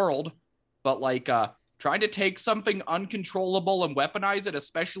Jurassic World, but like trying to take something uncontrollable and weaponize it,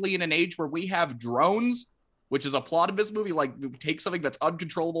 especially in an age where we have drones, which is a plot of this movie. Like take something that's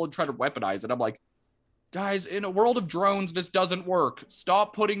uncontrollable and try to weaponize it. I'm like, guys, in a world of drones, this doesn't work.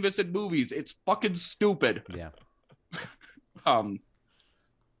 Stop putting this in movies. It's fucking stupid. Yeah.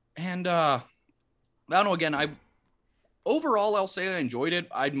 And I don't know, again, overall, I'll say I enjoyed it.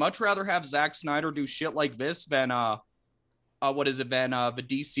 I'd much rather have Zack Snyder do shit like this than the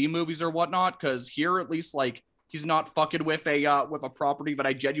DC movies or whatnot, because here at least like he's not fucking with a property that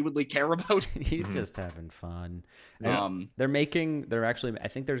I genuinely care about. He's just having fun. Yeah. I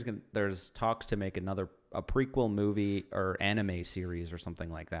think there's talks to make a prequel movie or anime series or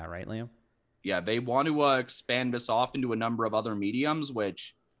something like that, right, Liam? Yeah, they want to expand this off into a number of other mediums,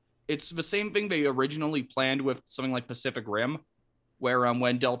 which it's the same thing they originally planned with something like Pacific Rim, where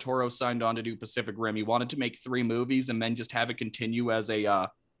when Del Toro signed on to do Pacific Rim, he wanted to make 3 movies and then just have it continue as a,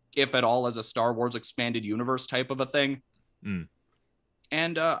 if at all, as a Star Wars expanded universe type of a thing. Mm.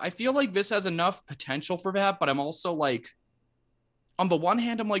 And I feel like this has enough potential for that, but I'm also like, on the one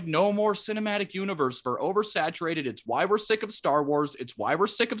hand, I'm like, no more cinematic universe for oversaturated. It's why we're sick of Star Wars. It's why we're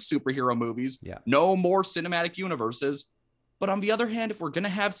sick of superhero movies. Yeah. No more cinematic universes. But on the other hand, if we're going to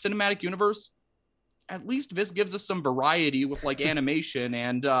have cinematic universe, at least this gives us some variety with like animation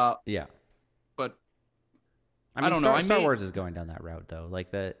and yeah. But I don't know. Star Wars is going down that route though.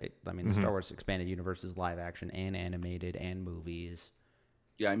 Like the Mm-hmm. Star Wars expanded universe is live action and animated and movies.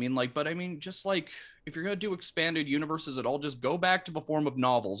 Yeah, just like if you're going to do expanded universes at all, just go back to the form of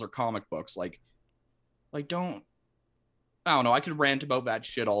novels or comic books. Like I don't know. I could rant about that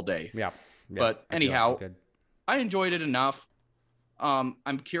shit all day. Yeah. But anyhow, I enjoyed it enough.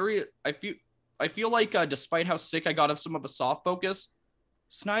 I'm curious. I feel like despite how sick I got of some of the soft focus,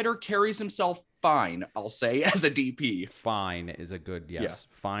 Snyder carries himself fine, I'll say, as a DP. Fine is a good, yes.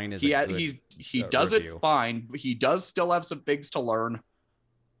 Yeah. Fine is he a good he does review. it fine. He does still have some things to learn.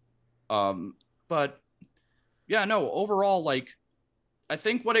 But yeah, no, overall, like, I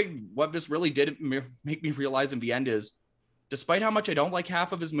think what this really did make me realize in the end is, despite how much I don't like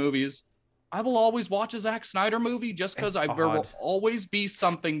half of his movies, I will always watch a Zack Snyder movie just because there will always be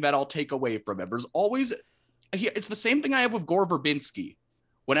something that I'll take away from it. There's always, it's the same thing I have with Gore Verbinski.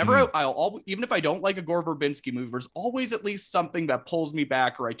 Whenever even if I don't like a Gore Verbinski movie, there's always at least something that pulls me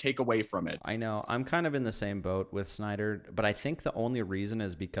back or I take away from it. I know. I'm kind of in the same boat with Snyder, but I think the only reason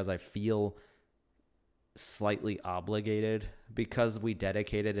is because I feel slightly obligated because we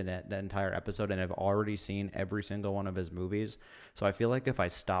dedicated an entire episode and have already seen every single one of his movies. So I feel like if I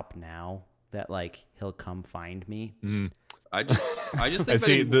stop now, that like he'll come find me. I just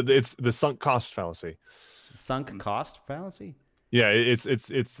think it's the sunk cost fallacy. Sunk cost fallacy? Yeah,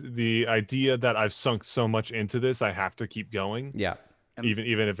 it's the idea that I've sunk so much into this, I have to keep going. Yeah.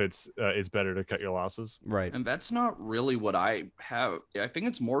 Even if it's better to cut your losses. Right. And that's not really what I have. I think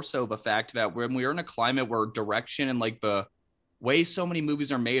it's more so the fact that when we're in a climate where direction and like the way so many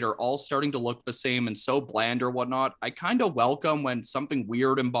movies are made are all starting to look the same and so bland or whatnot, I kind of welcome when something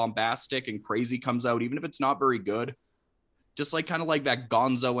weird and bombastic and crazy comes out, even if it's not very good. Just like kind of like that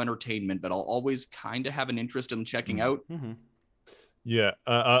gonzo entertainment that I'll always kind of have an interest in checking out. Mm-hmm. Yeah.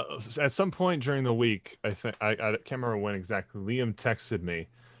 At some point during the week, I think I can't remember when exactly, Liam texted me,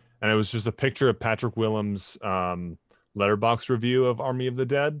 and it was just a picture of Patrick Willems' Letterboxd review of Army of the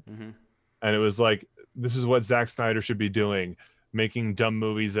Dead. Mm-hmm. And it was like, this is what Zack Snyder should be doing, making dumb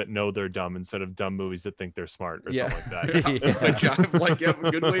movies that know they're dumb instead of dumb movies that think they're smart or something like that. Yeah,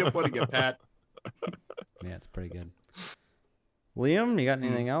 good way of putting it, Pat. Yeah, it's pretty good. Liam, you got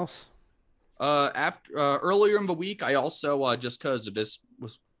anything else? Earlier in the week, I also just because this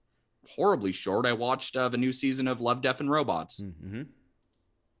was horribly short, I watched the new season of Love, Death, and Robots.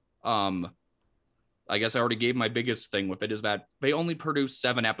 Mm-hmm. I guess I already gave my biggest thing with it is that they only produced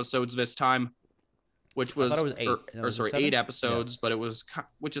 7 episodes this time, which was, it was 8. 8 episodes, but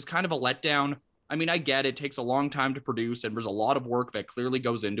which is kind of a letdown. I mean, I get it takes a long time to produce, and there's a lot of work that clearly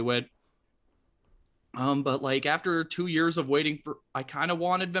goes into it. But like after 2 years of waiting I kind of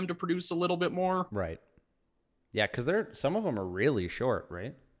wanted them to produce a little bit more. Right. Yeah, because some of them are really short,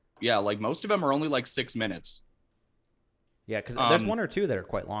 right? Yeah, like most of them are only like 6 minutes. Yeah, because there's 1 or 2 that are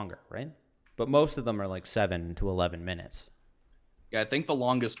quite longer, right? But most of them are like 7 to 11 minutes. Yeah, I think the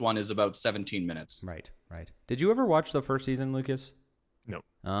longest one is about 17 minutes. Right. Did you ever watch the first season, Lucas? No.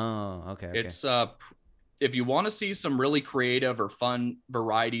 Oh, okay. It's if you want to see some really creative or fun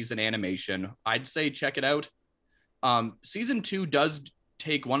varieties in animation, I'd say check it out. Season 2 does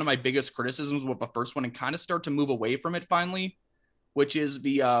take one of my biggest criticisms with the first one and kind of start to move away from it finally, which is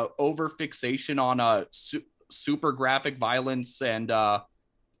the over fixation on super graphic violence and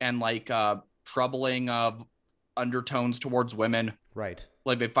like troubling undertones towards women. Right.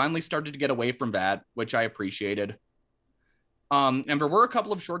 Like they finally started to get away from that, which I appreciated. And there were a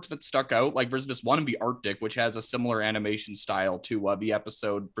couple of shorts that stuck out. Like there's this one in the Arctic, which has a similar animation style to the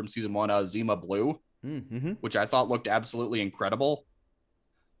episode from season 1, Zima Blue, which I thought looked absolutely incredible.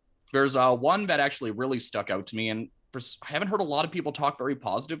 There's one that actually really stuck out to me, and I haven't heard a lot of people talk very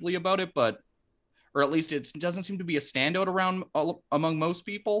positively about it, or at least it doesn't seem to be a standout among most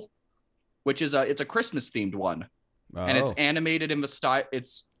people, which is it's a Christmas themed one. Oh. And it's animated in the style.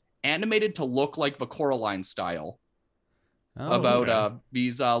 It's animated to look like the Coraline style. About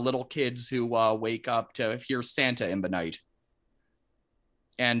these little kids who wake up to hear Santa in the night.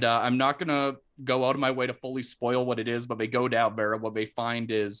 And I'm not going to go out of my way to fully spoil what it is, but they go down there and what they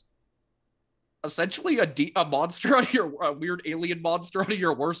find is essentially a monster out of a weird alien monster out of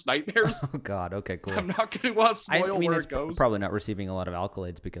your worst nightmares. Oh, God. Okay, cool. I'm not going to spoil where it's it goes. Probably not receiving a lot of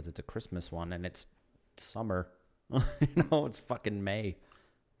accolades because it's a Christmas one and it's summer. It's fucking May.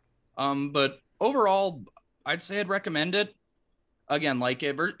 But overall, I'd say I'd recommend it. Again, like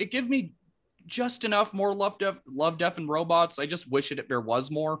it gives me just enough more Love, Death, and Robots. I just wish there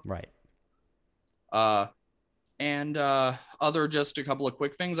was more. Right. And other just a couple of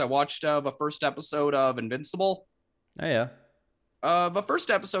quick things. I watched the first episode of Invincible. Oh, yeah. The first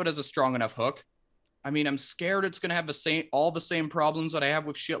episode has a strong enough hook. I mean, I'm scared it's gonna have all the same problems that I have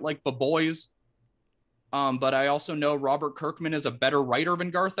with shit like The Boys. But I also know Robert Kirkman is a better writer than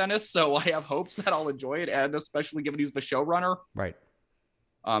Garth Ennis, so I have hopes that I'll enjoy it, and especially given he's the showrunner. Right.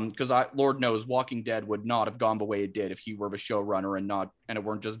 Because Lord knows Walking Dead would not have gone the way it did if he were the showrunner and it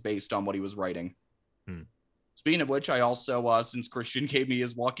weren't just based on what he was writing. Speaking of which, I also, since Christian gave me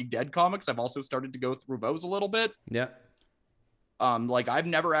his Walking Dead comics, I've also started to go through those a little bit. Yeah. Like I've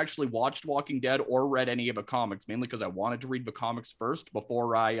never actually watched Walking Dead or read any of the comics, mainly because I wanted to read the comics first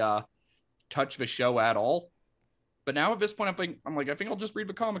before I touch the show at all. But now at this point, I think I'll just read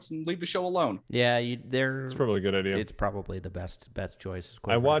the comics and leave the show alone. Yeah, it's probably a good idea. It's probably the best choice.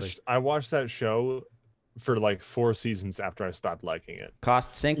 I watched that show for like 4 seasons after I stopped liking it.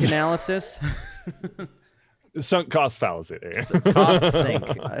 Cost sink analysis. Sunk cost fallacy. Cost sink.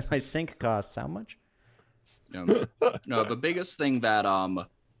 My sink costs how much? No, the biggest thing that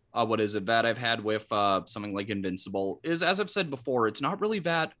that I've had with something like Invincible is, as I've said before, it's not really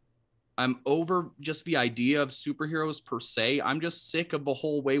that I'm over just the idea of superheroes per se. I'm just sick of the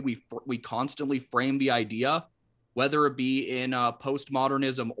whole way we constantly frame the idea, whether it be in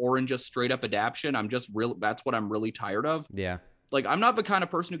postmodernism or in just straight up adaptation. That's what I'm really tired of. Yeah. Like, I'm not the kind of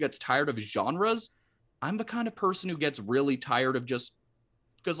person who gets tired of genres. I'm the kind of person who gets really tired of just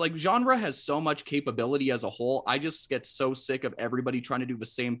because like genre has so much capability as a whole. I just get so sick of everybody trying to do the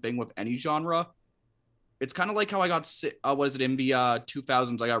same thing with any genre. It's kind of like how I got sick. Was it in the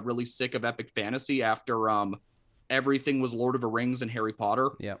 2000s? I got really sick of epic fantasy after everything was Lord of the Rings and Harry Potter.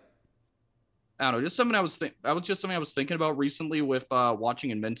 Yeah. I don't know. Just something I was thinking about recently with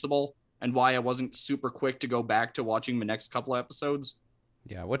watching Invincible and why I wasn't super quick to go back to watching the next couple episodes.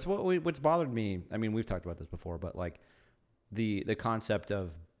 Yeah. What's bothered me? I mean, we've talked about this before, but like the concept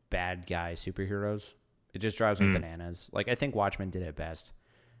of bad guy superheroes, it just drives me bananas. Like I think Watchmen did it best.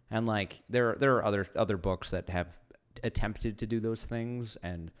 And like there are other books that have attempted to do those things,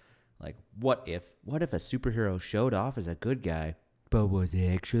 and like what if a superhero showed off as a good guy but was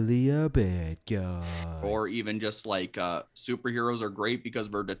actually a bad guy? Or even just like superheroes are great because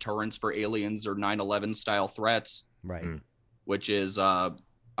they're deterrents for aliens or 9/11 style threats. Right. Which is I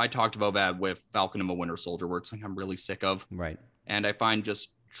talked about that with Falcon and the Winter Soldier, where it's something I'm really sick of. Right. And I find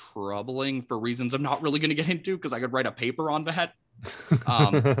just troubling for reasons I'm not really going to get into because I could write a paper on that.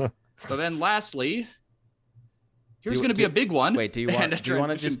 But then lastly, here's going to be a big one. Wait, do you want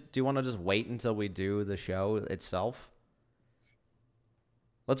to just wait until we do the show itself?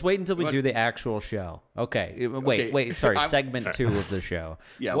 Let's wait until we do the actual show. Okay. Wait. Sorry. Segment 2 of the show.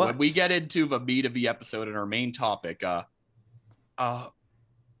 Yeah. When we get into the meat of the episode and our main topic, you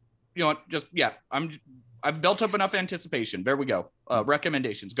know what? I've built up enough anticipation. There we go.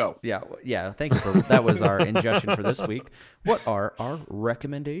 Recommendations, go. Yeah. Thank you that was our ingestion for this week. What are our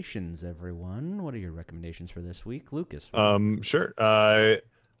recommendations, everyone? What are your recommendations for this week, Lucas? Sure.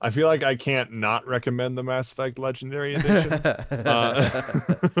 I feel like I can't not recommend the Mass Effect Legendary Edition. But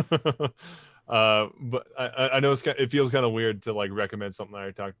I know it feels kind of weird to like recommend something I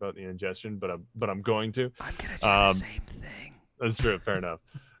talked about in the Ingestion, but I'm going to. I'm gonna do the same thing. That's true. Fair enough.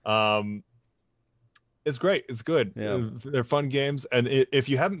 It's great. It's good. Yeah. They're fun games, and if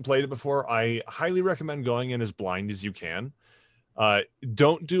you haven't played it before, I highly recommend going in as blind as you can.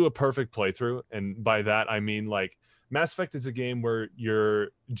 Don't do a perfect playthrough, and by that I mean like Mass Effect is a game where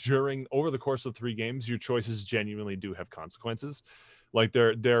over the course of 3 games, your choices genuinely do have consequences. Like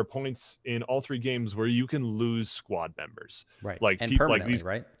there are points in all 3 games where you can lose squad members, right? Like and people permanently, like these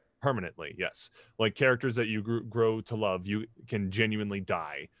right? Permanently, yes. Like characters that you grow to love, you can genuinely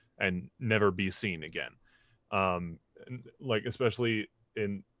die and never be seen again. Like especially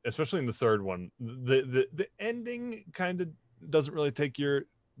in the third one, the ending kind of doesn't really take your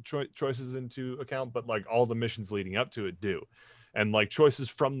choices into account, but like all the missions leading up to it do, and like choices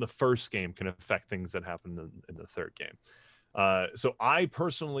from the first game can affect things that happen in the third game. So I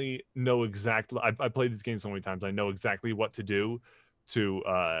personally know exactly. I played these games so many times. I know exactly what to do to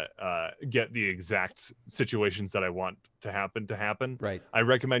get the exact situations that I want to happen. Right. I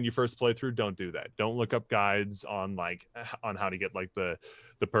recommend you first playthrough. Don't do that. Don't look up guides on how to get like the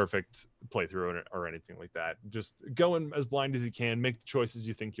perfect playthrough or anything like that. Just go in as blind as you can. Make the choices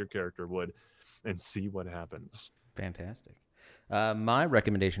you think your character would, and see what happens. Fantastic. My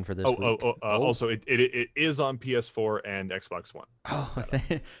recommendation for this week. Also, it is on PS4 and Xbox One. Oh,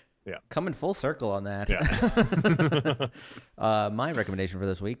 yeah. Coming full circle on that. Yeah. My recommendation for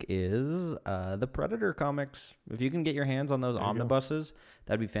this week is the Predator comics. If you can get your hands on those omnibuses,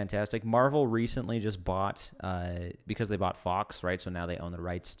 that'd be fantastic. Marvel recently just bought, because they bought Fox, right? So now they own the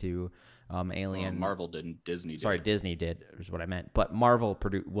rights to Alien. Marvel didn't. Disney did. Sorry, Disney did, is what I meant. But Marvel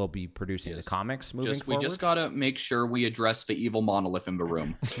will be producing the comics moving forward. We just got to make sure we address the evil monolith in the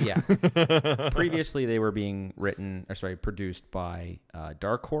room. Yeah. Previously, they were being produced by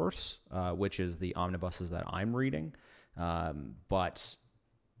Dark Horse, which is the omnibuses that I'm reading. But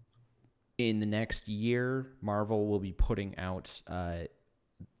in the next year, Marvel will be putting out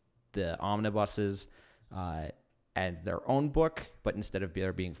the omnibuses as their own book, but instead of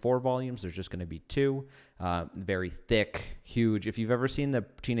there being 4 volumes, there's just going to be 2. Very thick, huge. If you've ever seen the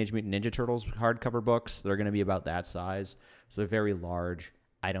Teenage Mutant Ninja Turtles hardcover books, they're going to be about that size. So they're very large.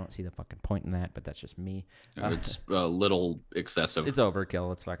 I don't see the fucking point in that, but that's just me. It's a little excessive. It's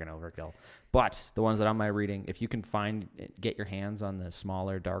overkill. It's fucking overkill. But the ones that I'm reading, if you can get your hands on the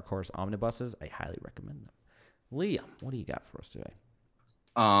smaller Dark Horse omnibuses, I highly recommend them. Liam, what do you got for us today?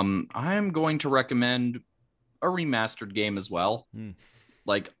 I'm going to recommend a remastered game as well.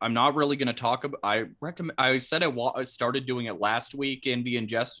 Like, I'm not really going to talk about. I said I started doing it last week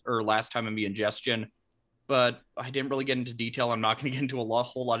last time in the Ingestion, but I didn't really get into detail. I'm not going to get into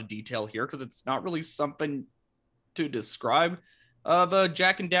whole lot of detail here because it's not really something to describe. The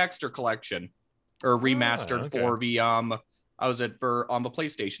Jack and Daxter collection, or remastered for the on the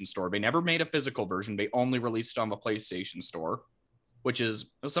PlayStation Store. They never made a physical version. They only released it on the PlayStation Store, which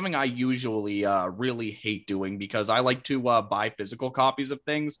is something I usually really hate doing because I like to buy physical copies of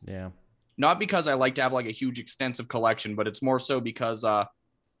things. Yeah. Not because I like to have like a huge extensive collection, but it's more so because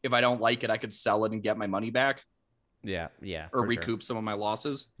if I don't like it, I could sell it and get my money back. Yeah. Or recoup some of my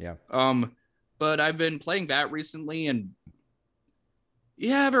losses. Yeah. But I've been playing that recently, and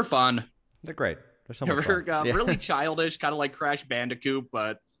yeah, they're fun. They're great. They're so much fun. Really childish, kind of like Crash Bandicoot,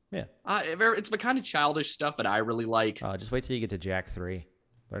 but yeah, it's the kind of childish stuff that I really like. Just wait till you get to Jack 3.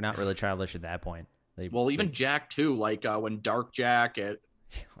 They're not really childish at that point. Even Jack 2, like when Dark Jack, when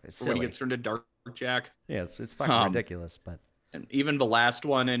he gets turned to Dark Jack. Yeah, it's fucking ridiculous, but. And even the last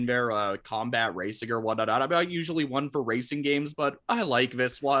one in their combat racing or whatnot. I'm usually one for racing games, but I like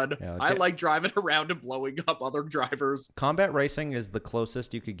this one. Yeah, I like driving around and blowing up other drivers. Combat racing is the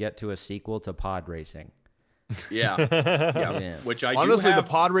closest you could get to a sequel to pod racing. Yeah. Which I honestly, do have. The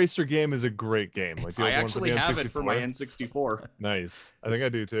Pod Racer game is a great game. Like I actually have it for my N64. Nice. I think I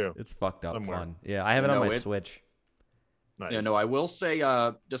do too. It's fucked up fun. Yeah, I have it on my Switch. Nice. Yeah, no, I will say,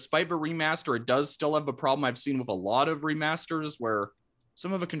 despite the remaster, it does still have a problem I've seen with a lot of remasters where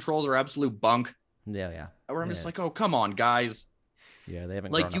some of the controls are absolute bunk. Yeah. Where I'm just like, oh, come on, guys. Yeah, they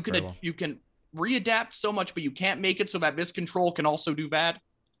haven't. Like you can readapt so much, but you can't make it so that this control can also do that.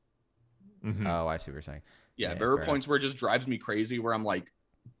 Mm-hmm. Oh, I see what you're saying. Yeah, there are points where it just drives me crazy where I'm like,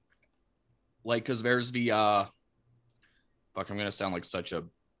 because there's the I'm gonna sound like such a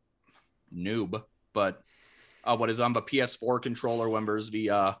noob, but what is on the PS4 controller when there's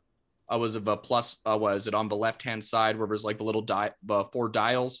the was it the plus was it on the left hand side where there's like the little the 4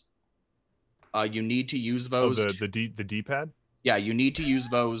 dials? You need to use those. The D-pad? Yeah, you need to use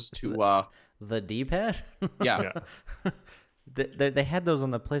those to The D-pad? yeah. They had those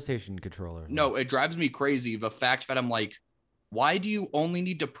on the PlayStation controller. No, it drives me crazy the fact that I'm like, why do you only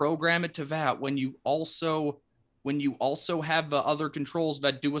need to program it to that when you also have the other controls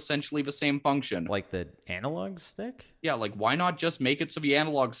that do essentially the same function? Like the analog stick? Yeah, like why not just make it so the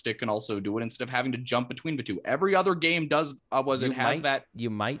analog stick can also do it instead of having to jump between the two? Every other game does that.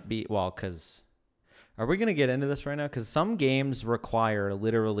 You might be, well, because... Are we going to get into this right now? Because some games require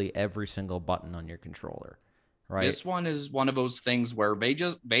literally every single button on your controller, right? This one is one of those things where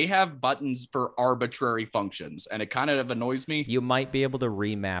they have buttons for arbitrary functions, and it kind of annoys me. You might be able to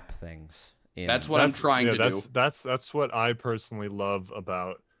remap things. That's what I'm trying to do. That's what I personally love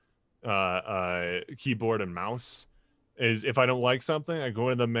about keyboard and mouse. Is if I don't like something, I go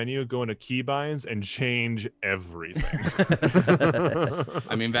into the menu, go into keybinds, and change everything.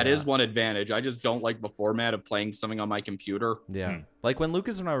 I mean, that is one advantage. I just don't like the format of playing something on my computer. Yeah. Like when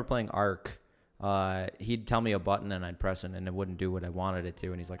Lucas and I were playing Ark, he'd tell me a button and I'd press it and it wouldn't do what I wanted it to.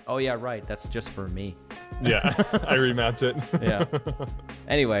 And he's like, oh, yeah, right. That's just for me. Yeah, I remapped it. Yeah.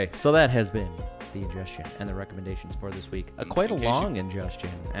 Anyway, so that has been the ingestion and the recommendations for this week. Quite a long ingestion,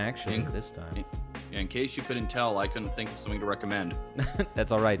 actually, this time. In case you couldn't tell, I couldn't think of something to recommend.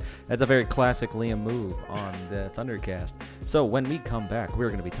 That's all right. That's a very classic Liam move on the ThunderCast. So when we come back, we're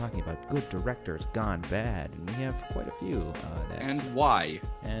going to be talking about good directors gone bad. And we have quite a few next. And why?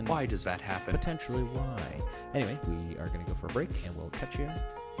 And why does that happen? Potentially why. Anyway, we are going to go for a break, and we'll catch you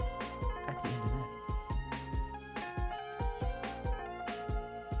at the end of that.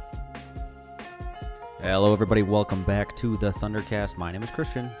 Hello, everybody. Welcome back to the ThunderCast. My name is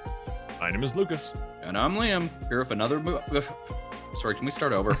Christian. My name is Lucas. And I'm Liam. Here with another movie. Sorry, can we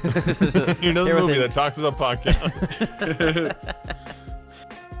start over? Another movie that talks about podcasts.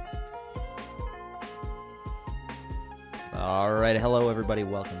 All right. Hello, everybody.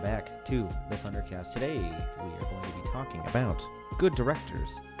 Welcome back to the ThunderCast. Today, we are going to be talking about good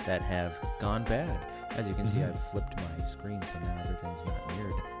directors that have gone bad. As you can see, I've flipped my screen, so now everything's not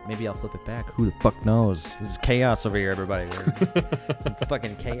mirrored. Maybe I'll flip it back. Who the fuck knows? This is chaos over here, everybody. We're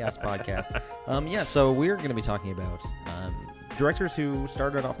fucking chaos podcast. Yeah, so we're going to be talking about directors who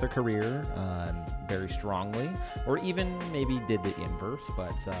started off their career very strongly, or even maybe did the inverse,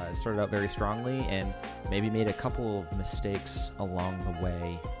 but started out very strongly and maybe made a couple of mistakes along the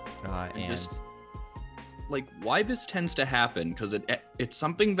way. And just, like, why this tends to happen, because it's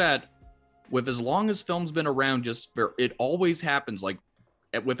something that, with as long as film's been around, it always happens, like,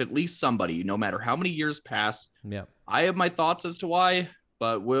 with at least somebody, no matter how many years pass. Yeah, I have my thoughts as to why,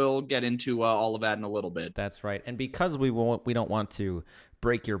 but we'll get into all of that in a little bit. That's right. And because we don't want to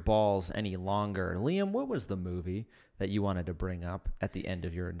break your balls any longer, Liam, what was the movie that you wanted to bring up at the end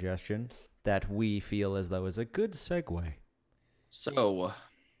of your ingestion that we feel as though is a good segue? So,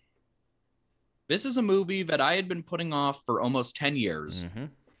 this is a movie that I had been putting off for almost 10 years. Mm-hmm.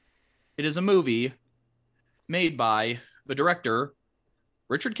 It is a movie made by the director,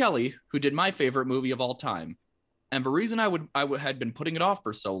 Richard Kelly, who did my favorite movie of all time. And the reason I had been putting it off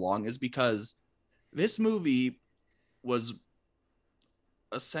for so long is because this movie was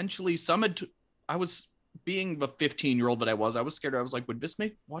essentially I was being the 15-year-old that I was scared. I was like, would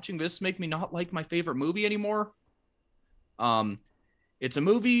watching this make me not like my favorite movie anymore? It's a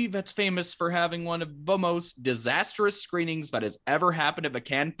movie that's famous for having one of the most disastrous screenings that has ever happened at the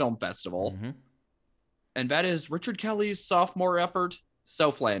Cannes Film Festival. Mm-hmm. And that is Richard Kelly's sophomore effort,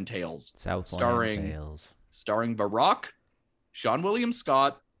 Southland Tales. Starring The Rock, Sean William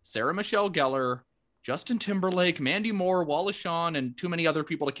Scott, Sarah Michelle Gellar, Justin Timberlake, Mandy Moore, Wallace Shawn, and too many other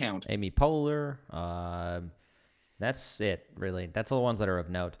people to count. Amy Poehler. That's it, really. That's all the ones that are of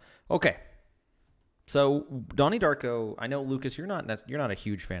note. Okay. So, Donnie Darko, I know, Lucas, you're not a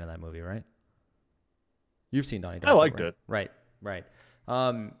huge fan of that movie, right? You've seen Donnie Darko. I liked it. Right.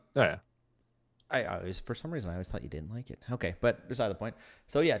 Yeah. I always, for some reason, I always thought you didn't like it. Okay, but beside the point.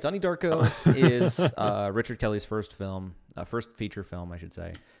 So, yeah, Donnie Darko is Richard Kelly's first feature film, I should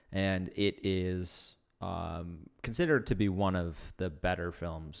say. And it is considered to be one of the better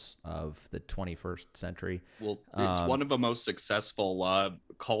films of the 21st century. Well, it's one of the most successful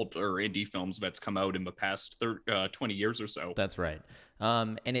cult or indie films that's come out in the past 20 years or so. That's right.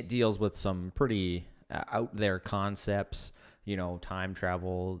 And it deals with some pretty out there concepts, time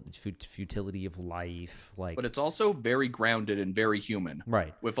travel, futility of life. But it's also very grounded and very human.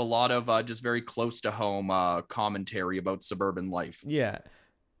 Right. With a lot of just very close to home commentary about suburban life. Yeah.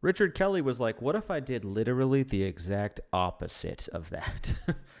 Richard Kelly was like, what if I did literally the exact opposite of that?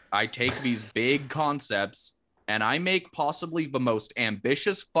 I take these big concepts and I make possibly the most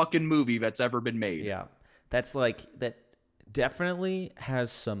ambitious fucking movie that's ever been made. Yeah. That's like that. definitely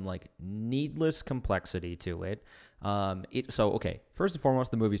has some like needless complexity to it. Okay, first and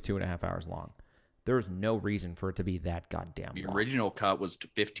foremost, the movie's 2.5 hours long. There's no reason for it to be that goddamn The long. original cut was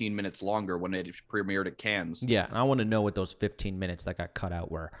 15 minutes longer when it premiered at Cannes. Yeah, and I want to know what those 15 minutes that got cut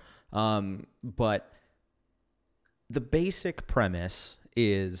out were. But the basic premise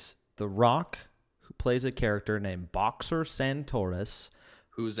is The Rock, who plays a character named Boxer Santoris,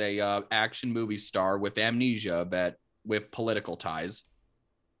 who's a action movie star with amnesia, but with political ties.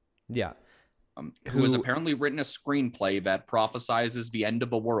 Yeah. Who has apparently written a screenplay that prophesizes the end of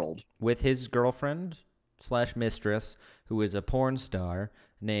the world. With his girlfriend / mistress, who is a porn star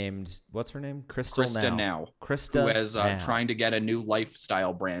named, what's her name? Krista Now. Krista who is Now. trying to get a new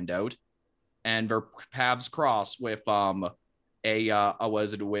lifestyle brand out. And their paths cross with a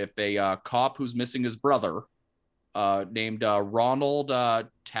cop who's missing his brother, named Ronald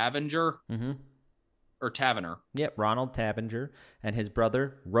Tavenger. Mm-hmm. Or Tavener. Yep, Ronald Tavenger, and his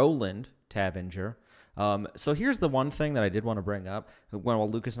brother, Roland Tavenger. So here's the one thing that I did want to bring up when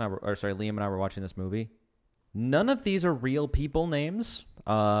Liam and I were watching this movie. None of these are real people names.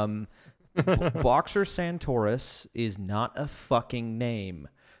 Boxer Santoris is not a fucking name.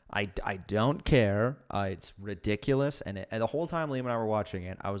 I don't care. It's ridiculous. And the whole time Liam and I were watching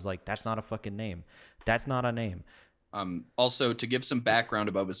it, I was like, that's not a fucking name. That's not a name. Also, to give some background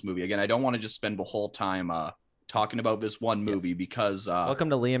about this movie, again, I don't want to just spend the whole time talking about this one movie because... Welcome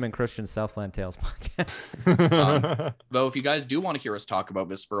to Liam and Christian's Southland Tales podcast. Though, if you guys do want to hear us talk about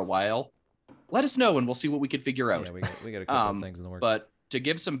this for a while, let us know and we'll see what we could figure out. Yeah, we got a couple of things in the works. But to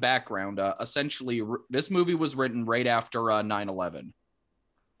give some background, essentially, this movie was written right after 9/11.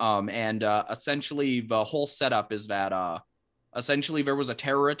 And essentially, the whole setup is that essentially there was a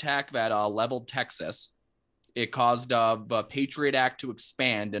terror attack that leveled Texas. It caused the Patriot Act to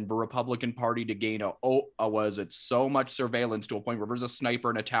expand and the Republican Party to gain so much surveillance to a point where there's a sniper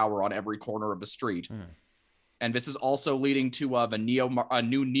in a tower on every corner of the street. And this is also leading to a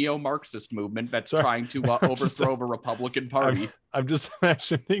new neo-Marxist movement that's trying to overthrow the Republican Party. I'm just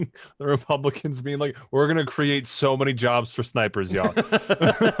imagining the Republicans being like, we're going to create so many jobs for snipers, y'all.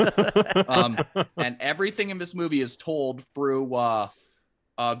 And everything in this movie is told through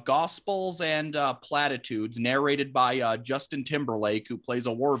gospels and platitudes narrated by Justin Timberlake, who plays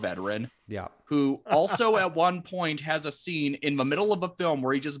a war veteran. Yeah. Who also at one point has a scene in the middle of a film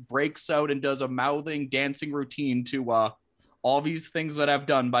where he just breaks out and does a mouthing dancing routine to all these things that I've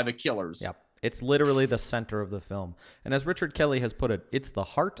done by the killers. Yep. It's literally the center of the film. And as Richard Kelly has put it, it's the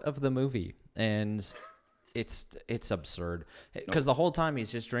heart of the movie. And it's absurd. Because the whole time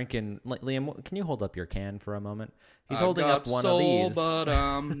he's just drinking... Liam, can you hold up your can for a moment? He's holding up one of these. But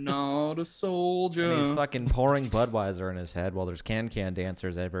I'm not a soldier. And he's fucking pouring Budweiser in his head while there's can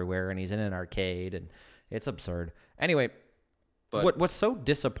dancers everywhere, and he's in an arcade, and it's absurd. Anyway, what's so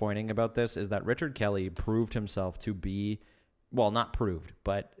disappointing about this is that Richard Kelly proved himself to be, well, not proved,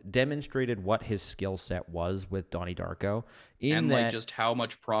 but demonstrated what his skill set was with Donnie Darko. Just how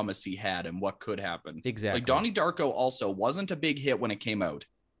much promise he had and what could happen. Exactly. Like Donnie Darko also wasn't a big hit when it came out.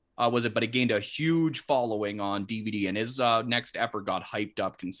 But it gained a huge following on DVD, and his next effort got hyped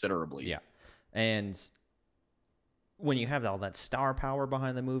up considerably. Yeah. And when you have all that star power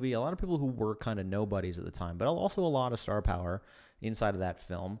behind the movie, a lot of people who were kind of nobodies at the time, but also a lot of star power inside of that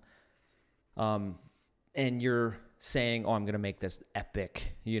film. And you're saying, I'm going to make this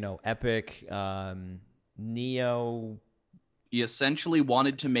epic, neo. He essentially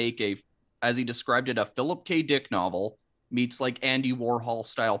wanted to make as he described it, a Philip K. Dick novel meets like Andy Warhol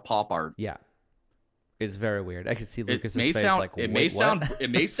style pop art. Yeah. It's very weird. I can see Lucas's face it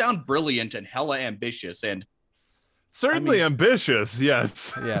may sound brilliant and hella ambitious and certainly ambitious.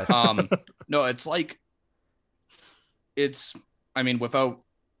 Yes. Yes. No, it's like without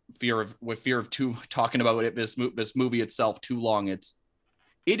fear of talking about it, this movie itself too long.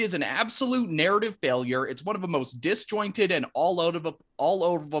 It is an absolute narrative failure. It's one of the most disjointed and all over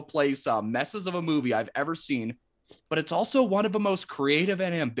the place messes of a movie I've ever seen. But it's also one of the most creative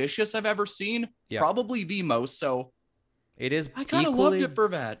and ambitious I've ever seen. Yeah. Probably the most. So it is. I kind of loved it for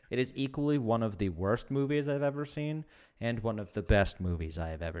that. It is equally one of the worst movies I've ever seen and one of the best movies I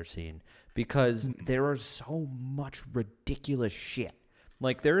have ever seen because there is so much ridiculous shit.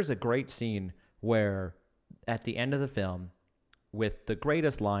 Like there is a great scene where at the end of the film with the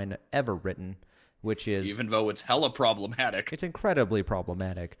greatest line ever written, which is... Even though it's hella problematic. It's incredibly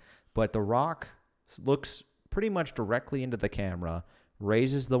problematic. But The Rock looks pretty much directly into the camera,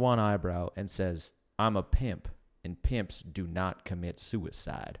 raises the one eyebrow, and says, "I'm a pimp, and pimps do not commit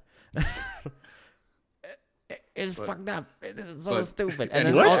suicide." It's But- fucked up. It is so but- stupid. and And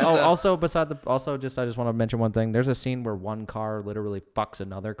then what? also I just want to mention one thing. There's a scene where one car literally fucks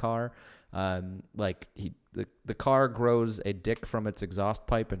another car. The car grows a dick from its exhaust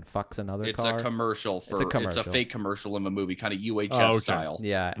pipe and fucks another It's car. a commercial for It's a commercial. It's a fake commercial in the movie, kind of UHF Oh, okay. style.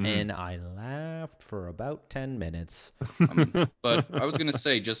 Yeah, Mhm. and I laughed for about 10 minutes. But I was gonna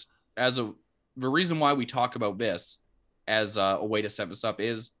say, just the reason why we talk about this as a way to set this up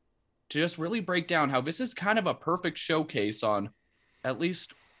is to just really break down how this is kind of a perfect showcase on at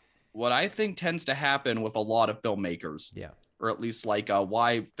least what I think tends to happen with a lot of filmmakers. Yeah. Or at least like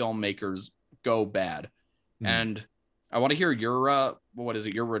why filmmakers go bad. And I want to hear your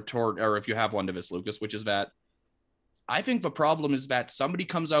your retort, or if you have one to this, Lucas, which is that I think the problem is that somebody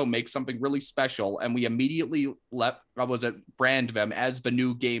comes out and makes something really special, and we immediately brand them as the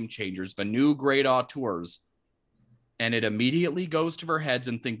new game changers, the new great auteurs, and it immediately goes to their heads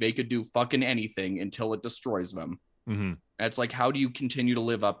and think they could do fucking anything until it destroys them. Mm-hmm. It's like, how do you continue to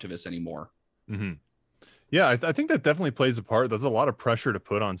live up to this anymore? Mm-hmm. Yeah, I think that definitely plays a part. There's a lot of pressure to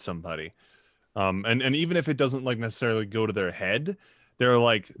put on somebody. And even if it doesn't like necessarily go to their head,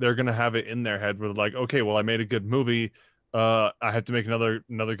 they're gonna have it in their head where like, okay, well, I made a good movie. I have to make another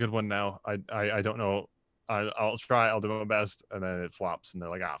good one now. I don't know. I'll try. I'll do my best, and then it flops, and they're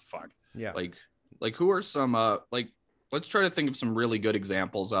like, ah, fuck. Yeah. Like who are some let's try to think of some really good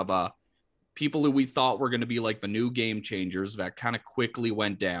examples of people who we thought were going to be like the new game changers that kind of quickly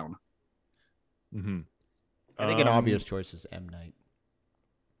went down. Mm-hmm. I think an obvious choice is M. Night.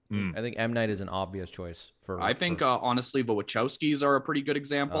 Mm. I think M. Night is an obvious choice for. I think honestly, the Wachowskis are a pretty good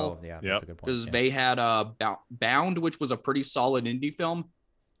example. Oh yeah, Yep. that's a good point. Because Yeah. they had Bound, which was a pretty solid indie film,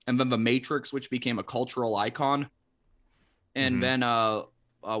 and then The Matrix, which became a cultural icon, and Mhm.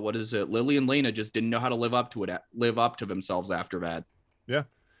 then what is it? Lily and Lena just didn't know how to live up to themselves after that.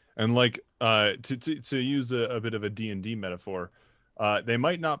 And like to use a bit of a D&D metaphor, they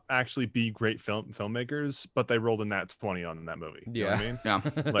might not actually be great filmmakers, but they rolled a nat 20 on that movie. You know what I mean? Yeah.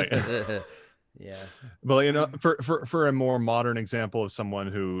 Like, Yeah. but you know, for a more modern example of someone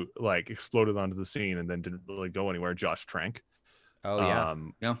who like exploded onto the scene and then didn't really go anywhere, Josh Trank. Oh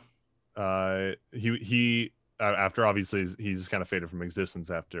yeah. He after obviously he's kind of faded from existence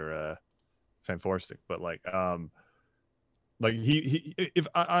after Fantastic, but like he if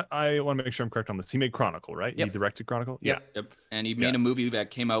I want to make sure I'm correct on this, he made Chronicle, right? Yep. He directed Chronicle. Yep. Yep. And he made a movie that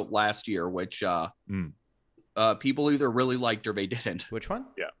came out last year, which people either really liked or they didn't. Which one?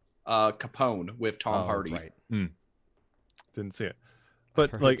 Capone with Tom Hardy. Right. Didn't see it, I've but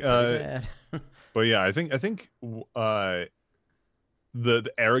heard like it's pretty bad. but yeah, I think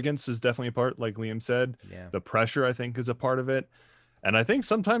the arrogance is definitely a part, like Liam said. Yeah. The pressure, I think, is a part of it, and I think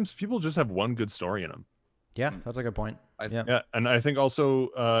sometimes people just have one good story in them. Yeah, that's a good point. Yeah. Yeah, and I think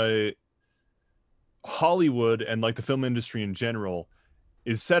also Hollywood and like the film industry in general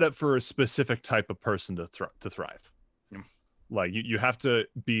is set up for a specific type of person to thrive. Yeah. Like you have to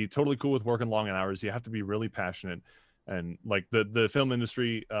be totally cool with working long hours. You have to be really passionate, and like the film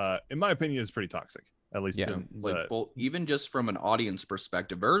industry, in my opinion, is pretty toxic. At least, Yeah. in Well, even just from an audience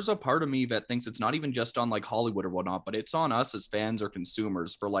perspective, there's a part of me that thinks it's not even just on like Hollywood or whatnot, but it's on us as fans or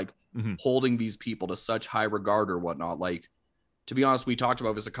consumers for like Mhm. holding these people to such high regard or whatnot. Like, to be honest, we talked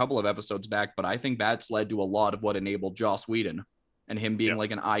about this a couple of episodes back, but I think that's led to a lot of what enabled Joss Whedon and him being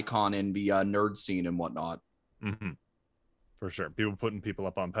like an icon in the nerd scene and whatnot. Mm-hmm. For sure. People putting people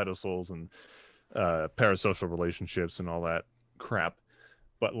up on pedestals and parasocial relationships and all that crap.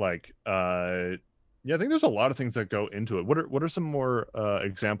 But like, yeah, I think there's a lot of things that go into it. What are some more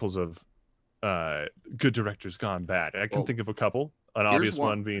examples of good directors gone bad? I can think of a couple. An obvious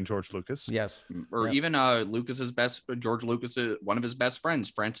one being George Lucas. Yes. Or even George Lucas's one of his best friends,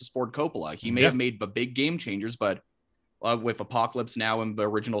 Francis Ford Coppola. He may have made the big game changers, but with Apocalypse Now and the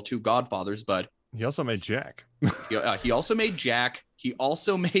original two Godfathers, but he also made Jack. he also made Jack. He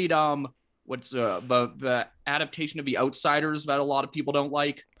also made the adaptation of The Outsiders that a lot of people don't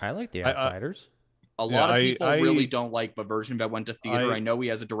like. I like The Outsiders. A lot of people really don't like the version that went to theater. I know he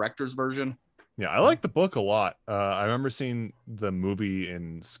has a director's version. Yeah, I like the book a lot. I remember seeing the movie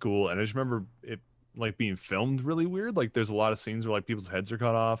in school, and I just remember it like being filmed really weird. Like there's a lot of scenes where like people's heads are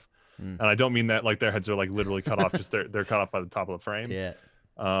cut off, and I don't mean that like their heads are like literally cut off, just they're cut off by the top of the frame. Yeah.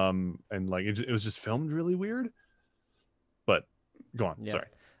 And like it was just filmed really weird. But go on, sorry.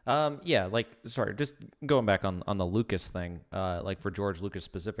 Yeah, like sorry, just going back on the Lucas thing, like for George Lucas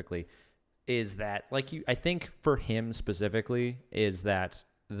specifically, is that like I think for him specifically is that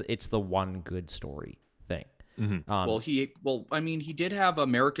it's the one good story thing. Mm-hmm. He did have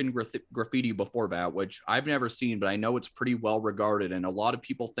American Graffiti before that, which I've never seen, but I know it's pretty well regarded, and a lot of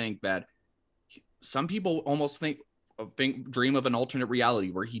people think that some people almost dream of an alternate reality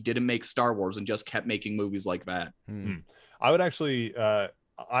where he didn't make Star Wars and just kept making movies like that. I would actually,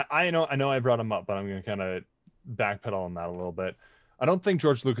 I know I brought him up, but I'm going to kind of backpedal on that a little bit. I don't think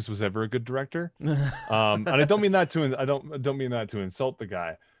George Lucas was ever a good director, and I don't mean that to insult the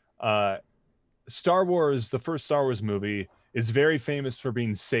guy. Star Wars, the first Star Wars movie, is very famous for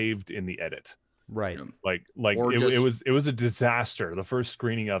being saved in the edit. Right. Like it was a disaster. The first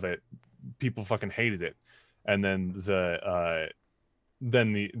screening of it, people fucking hated it, and then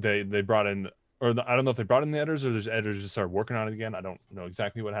they brought in, I don't know if they brought in the editors or there's editors just started working on it again. I don't know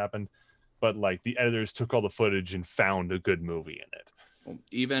exactly what happened, but like the editors took all the footage and found a good movie in it.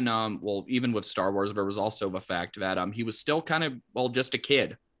 Even with Star Wars, there was also the fact that he was still kind of just a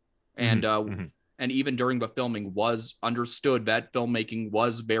kid, and and even during the filming was understood that filmmaking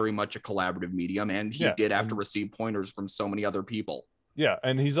was very much a collaborative medium, and he did have to receive pointers from so many other people. Yeah,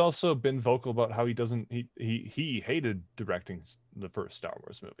 and he's also been vocal about how he hated directing the first Star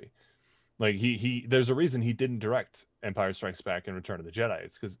Wars movie. Like there's a reason he didn't direct Empire Strikes Back and Return of the Jedi.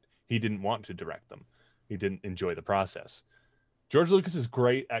 It's because he didn't want to direct them. He didn't enjoy the process. George Lucas is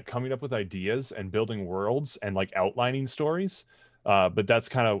great at coming up with ideas and building worlds and like outlining stories. But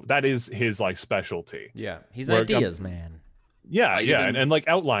that is his like specialty. Yeah, he's an ideas man. Yeah, and like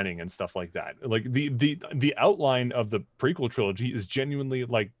outlining and stuff like that. Like the outline of the prequel trilogy is genuinely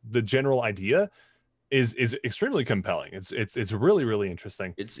like the general idea is extremely compelling. It's really, really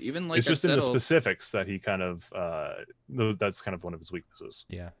interesting. It's even like it's just in the specifics that he kind of that's kind of one of his weaknesses.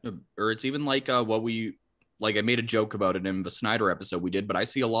 Yeah, or it's even like I made a joke about it in the Snyder episode we did, but I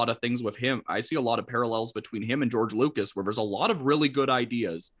see a lot of things with him. I see a lot of parallels between him and George Lucas where there's a lot of really good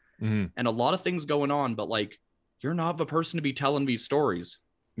ideas and a lot of things going on, but like you're not the person to be telling these stories.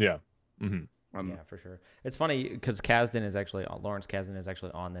 Yeah. Yeah, for sure. It's funny because Lawrence Kasdan is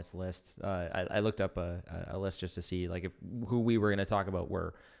actually on this list. I looked up a list just to see like who we were going to talk about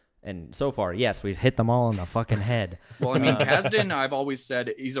and so far, yes, we've hit them all on the fucking head. Well, I mean, Kasdan, I've always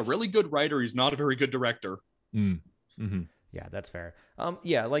said he's a really good writer. He's not a very good director. Yeah, that's fair.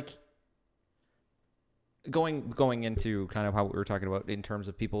 Yeah, like going into kind of how we were talking about in terms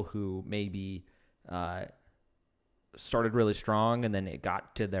of people who maybe started really strong and then it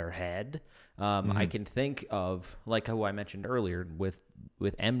got to their head. I can think of like who I mentioned earlier with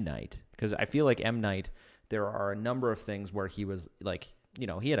M. Night, because I feel like M. Night, there are a number of things where he was like,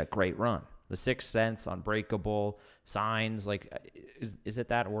 he had a great run. The Sixth Sense, Unbreakable, Signs, like is it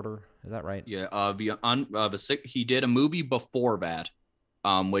that order? Is that right? Yeah. He did a movie before that,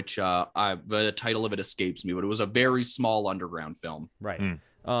 which the title of it escapes me, but it was a very small underground film. Right.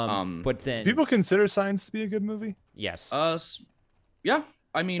 But then do people consider Signs to be a good movie? Yes. Yeah.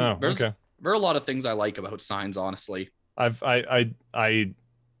 I mean, there are a lot of things I like about Signs, honestly. I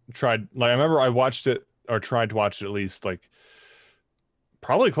tried, like, I remember I watched it or tried to watch it at least like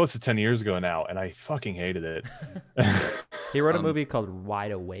probably close to 10 years ago now, and I fucking hated it. He wrote a movie called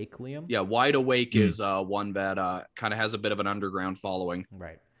Wide Awake, Liam. Yeah, Wide Awake is one that kind of has a bit of an underground following.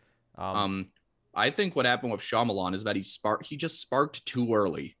 Right. I think what happened with Shyamalan is that he just sparked too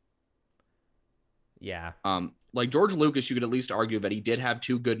early. Yeah. Like George Lucas, you could at least argue that he did have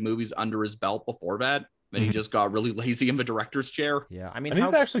 2 good movies under his belt before that. Then he just got really lazy in the director's chair. Yeah, I mean, I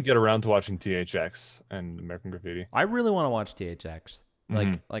need to actually get around to watching THX and American Graffiti. I really want to watch THX.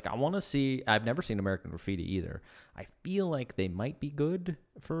 Like I want to see. I've never seen American Graffiti either. I feel like they might be good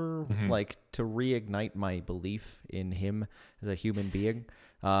for like to reignite my belief in him as a human being,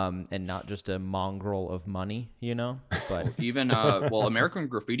 and not just a mongrel of money, But even American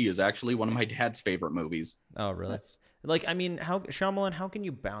Graffiti is actually one of my dad's favorite movies. Oh, really? Like, I mean, Shyamalan, how can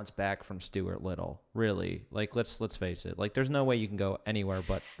you bounce back from Stuart Little? Really? Like, let's face it. Like, there's no way you can go anywhere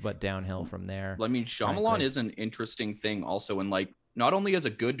but downhill from there. I mean, Shyamalan is an interesting thing also, and like, not only as a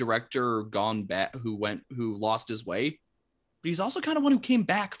good director gone back who lost his way, but he's also kind of one who came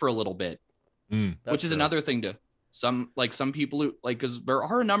back for a little bit, which is another thing to some people who like, because there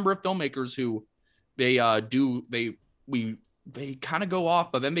are a number of filmmakers who they kind of go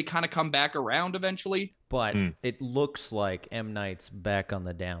off, but then they kind of come back around eventually. But it looks like M. Night's back on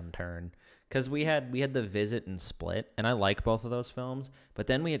the downturn, because we had The Visit and Split, and I like both of those films. But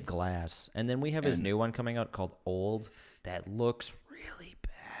then we had Glass, and then we have his new one coming out called Old that looks really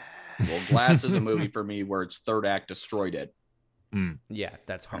bad. Well, Glass is a movie for me where its third act destroyed it. Yeah,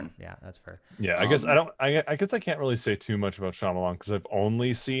 that's fair. Yeah, that's fair. Yeah, I guess I guess I can't really say too much about Shyamalan because I've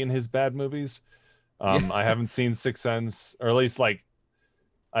only seen his bad movies. I haven't seen Sixth Sense, or at least like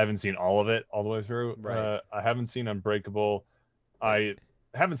I haven't seen all of it all the way through. Right. I haven't seen Unbreakable. I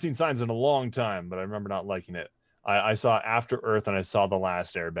haven't seen Signs in a long time, but I remember not liking it. I saw After Earth and I saw The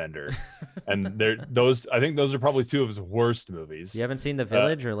Last Airbender, and I think those are probably two of his worst movies. You haven't seen The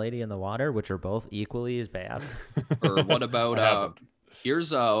Village or Lady in the Water, which are both equally as bad. Or what about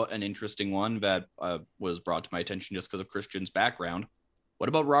here's an interesting one that was brought to my attention just because of Christian's background. What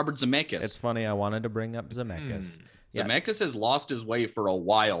about Robert Zemeckis? It's funny. I wanted to bring up Zemeckis. Yeah. Zemeckis has lost his way for a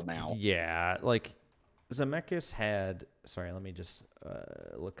while now. Yeah, like Zemeckis had. Sorry, let me just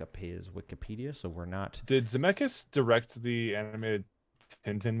look up his Wikipedia so we're not. Did Zemeckis direct the animated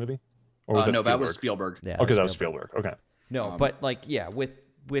Tintin movie? Or was no, that was Spielberg. Yeah, okay, that was Spielberg. Okay. No, but like, yeah, with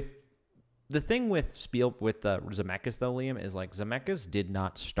the thing with Zemeckis though, Liam, is like Zemeckis did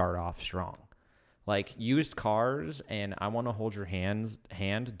not start off strong. Like Used Cars and I Want to Hold Your Hand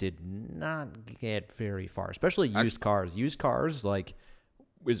did not get very far, especially Used Cars. Used Cars like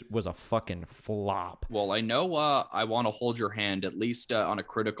was a fucking flop. Well, I know I Want to Hold Your Hand, at least on a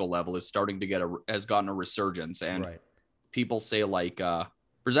critical level, is starting to has gotten a resurgence, and people say like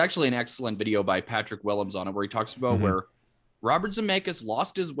there's actually an excellent video by Patrick Willems on it where he talks about where Robert Zemeckis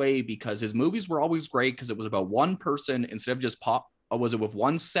lost his way because his movies were always great because it was about one person instead of just was it with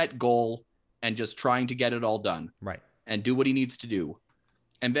one set goal and just trying to get it all done, right, and do what he needs to do.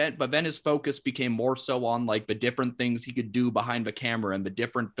 But then his focus became more so on like the different things he could do behind the camera and the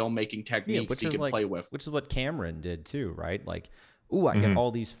different filmmaking techniques he could play with. Which is what Cameron did too, right? Like, ooh, I get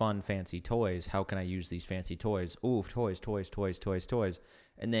all these fun, fancy toys. How can I use these fancy toys? Ooh, toys.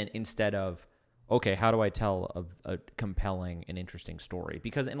 And then instead of, okay, how do I tell a compelling and interesting story?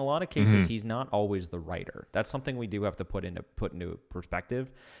 Because in a lot of cases, he's not always the writer. That's something we do have to put into perspective,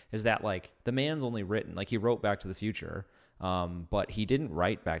 is that like the man's only written, like he wrote Back to the Future, but he didn't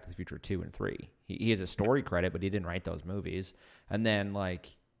write Back to the Future 2 and 3. He has a story credit, but he didn't write those movies. And then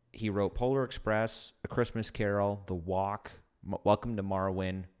like he wrote Polar Express, A Christmas Carol, The Walk, Welcome to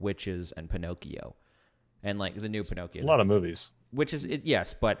Marwin, Witches, and Pinocchio. And like the new Pinocchio. A lot of movies. Which is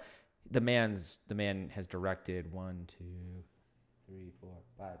yes, but the man has directed 1, 2, 3, 4,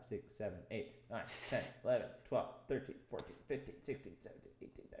 5, 6, 7, 8, 9, 10, 11, 12, 13, 14, 15, 16, 17,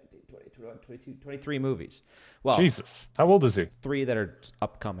 18, 19, 20, 21, 22, 23 movies. Well, Jesus. How old is he? 3 that are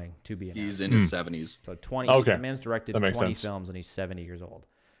upcoming to be announced. He's in his 70s. So 20. Okay. The man's directed 20 films and he's 70 years old.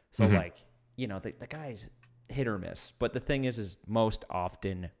 So like, you know, the guy's hit or miss. But the thing is most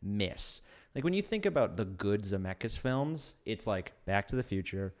often miss. Like when you think about the good Zemeckis films, it's like Back to the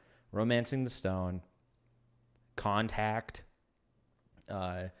Future, Romancing the Stone, Contact,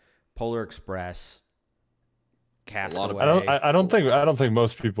 Polar Express, Castaway. I don't think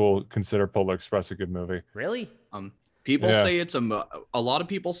most people consider Polar Express a good movie. Really? People say it's a lot of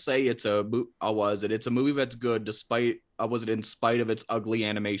people say it's a movie that's good despite in spite of its ugly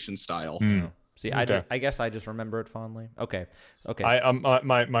animation style. See, okay. I guess I just remember it fondly. Okay.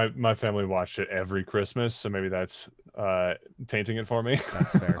 My family watched it every Christmas, so maybe that's tainting it for me.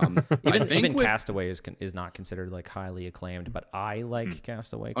 That's fair. Even Castaway is not considered like highly acclaimed, but I like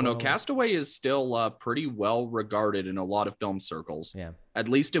Castaway. Oh no, Castaway is still pretty well regarded in a lot of film circles. Yeah, at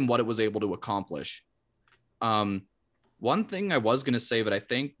least in what it was able to accomplish. One thing I was going to say that I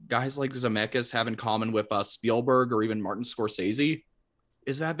think guys like Zemeckis have in common with Spielberg or even Martin Scorsese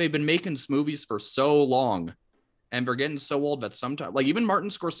is that they've been making movies for so long and they're getting so old that sometimes, like even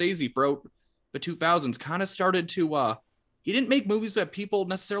Martin Scorsese throughout the 2000s kind of started to, he didn't make movies that people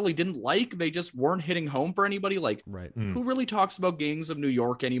necessarily didn't like. They just weren't hitting home for anybody. Like, who really talks about Gangs of New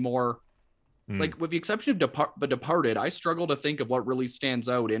York anymore? Like, with the exception of The Departed, I struggle to think of what really stands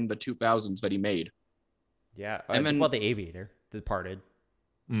out in the 2000s that he made. Yeah, and then, The Aviator, The Departed.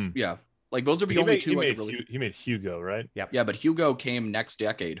 Yeah. Like those are the only two. He made Hugo, right? Yep. Yeah, but Hugo came next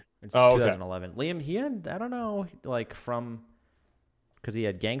decade. It's 2011. Okay. Liam, he had, I don't know, like because he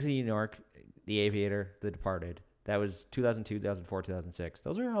had Gangs of New York, The Aviator, The Departed. That was 2002, 2004, 2006.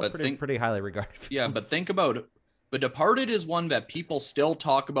 Those are all pretty highly regarded films. Yeah, but think about it. The Departed is one that people still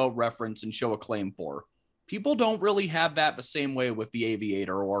talk about, reference, and show acclaim for. People don't really have that the same way with The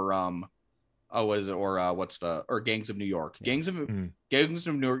Aviator or Gangs of New York. Yeah. Gangs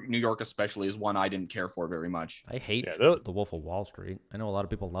of New York especially is one I didn't care for very much. I hate The Wolf of Wall Street. I know a lot of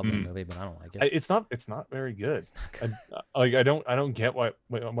people love that movie, but I don't like it. It's not very good. I don't get why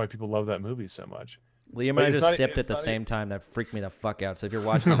people love that movie so much. Liam and I just sipped at the same time. That freaked me the fuck out. So if you're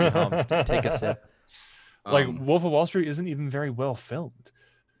watching this at home, take a sip. Like Wolf of Wall Street isn't even very well filmed.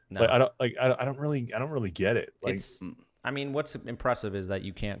 No. I don't really get it. Like, I mean, what's impressive is that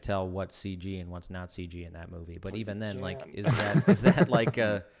you can't tell what's CG and what's not CG in that movie. But even then, like, is it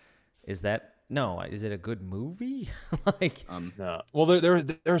a good movie? Like, no. Well, there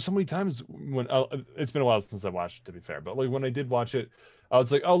are so many times when it's been a while since I watched it, to be fair. But like when I did watch it, I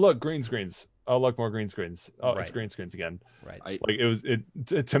was like, oh look, green screens. oh look, more green screens. Oh, it's Right. green screens again. Right.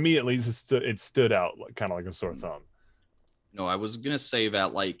 Like to me at least, it stood out kind of like a sore thumb. No, I was gonna say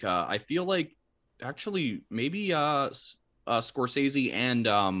that like I feel like actually maybe Scorsese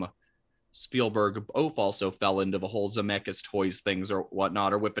and Spielberg both also fell into the whole Zemeckis toys things or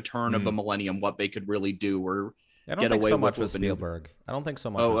whatnot, or with the turn of the millennium, what they could really do or I don't get think away so with much with the new- Spielberg. I don't think so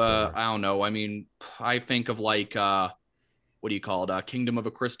much with Spielberg. I don't know. I mean, I think of like what do you call it? Kingdom of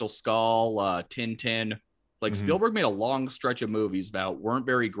a Crystal Skull, Tintin. Like Spielberg made a long stretch of movies that weren't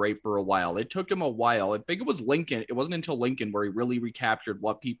very great for a while. It took him a while. I think it was Lincoln. It wasn't until Lincoln where he really recaptured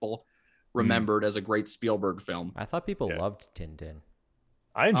what people remembered as a great Spielberg film. I thought people loved Tintin.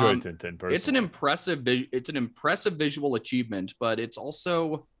 I enjoyed Tintin personally. It's an impressive visual achievement, but it's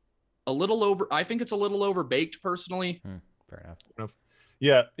also a little over. I think it's a little overbaked personally. Fair enough.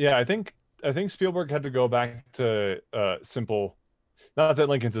 Yeah. I think Spielberg had to go back to simple. Not that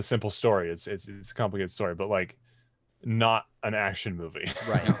Lincoln's a simple story. It's a complicated story, but like not an action movie.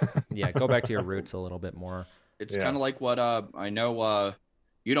 Right. Yeah. Go back to your roots a little bit more. It's kind of like what I know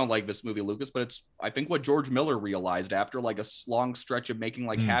you don't like this movie, Lucas, but it's I think what George Miller realized after like a long stretch of making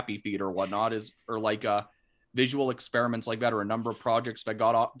like Happy Feet or whatnot or like visual experiments like that or a number of projects that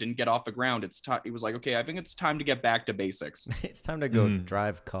didn't get off the ground. It's time. He was like, okay, I think it's time to get back to basics. It's time to go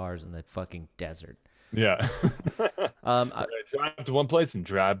drive cars in the fucking desert. Yeah. Drive to one place and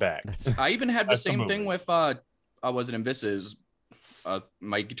drive back. I even had the same thing with I wasn't in this is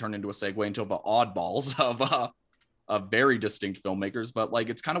might turn into a segue into the oddballs of very distinct filmmakers, but like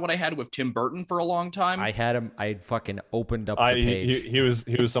it's kind of what I had with Tim Burton for a long time. I had him. I fucking opened up the page. He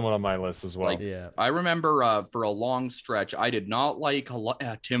was someone on my list as well. Like, yeah. I remember for a long stretch, I did not like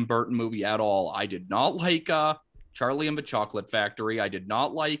a Tim Burton movie at all. I did not like Charlie and the Chocolate Factory. I did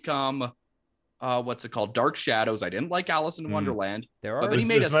not like what's it called? Dark Shadows. I didn't like Alice in Wonderland. There are. But then he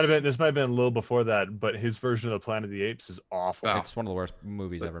this might have been a little before that, but his version of the Planet of the Apes is awful. It's one of the worst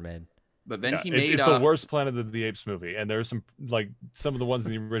movies ever made. But then he it's made the worst Planet of the Apes movie, and there's some of the ones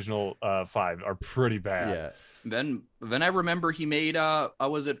in the original 5 are pretty bad. Yeah. Then I remember he made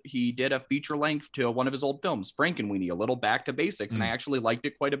he did a feature length to one of his old films, Frankenweenie, a little back to basics, and I actually liked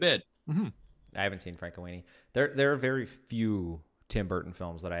it quite a bit. I haven't seen Frankenweenie. There are very few Tim Burton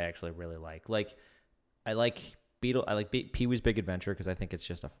films that I actually really like. Like I like Pee-wee's Big Adventure because I think it's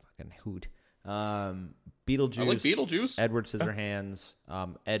just a fucking hoot. Beetlejuice. I like Beetlejuice. Edward Scissorhands,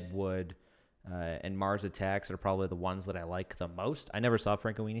 Ed Wood, and Mars Attacks are probably the ones that I like the most. I never saw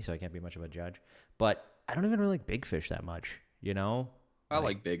Frankenweenie, so I can't be much of a judge. But I don't even really like Big Fish that much, you know? I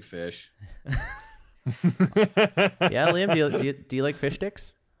like Big Fish. Yeah, Liam, do you like fish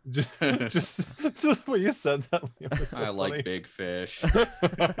sticks? just what you said that was so I like funny. Big Fish. That's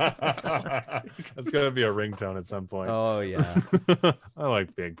gonna be a ringtone at some point. Oh yeah. I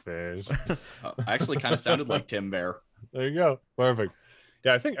like Big Fish. Actually kind of sounded like Tim Bear. There you go. Perfect.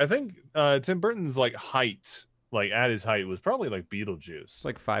 Yeah, I think Tim Burton's like height, like at his height, was probably like Beetlejuice. It's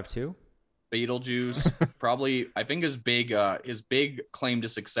like 5'2". Beetlejuice. Probably I think his big claim to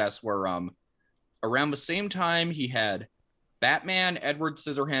success were around the same time he had Batman, Edward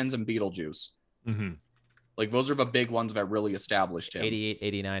Scissorhands, and Beetlejuice. Like those are the big ones that really established him. 88,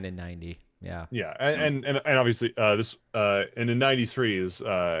 89, and 90. Yeah. Yeah, and obviously this and in '93 is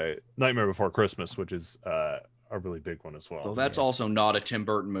Nightmare Before Christmas, which is a really big one as well. Well, that's also not a Tim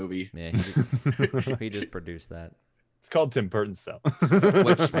Burton movie. Yeah, he just produced that. It's called Tim Burton's though.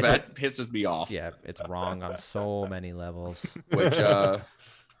 Which that pisses me off. Yeah, it's wrong on so many levels. Which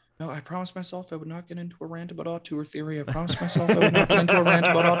no, I promised myself I would not get into a rant about auteur theory. I promised myself I would not get into a rant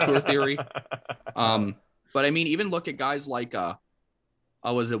about auteur theory. But I mean, even look at guys like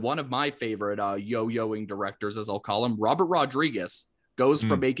was it one of my favorite yo-yoing directors, as I'll call him, Robert Rodriguez, goes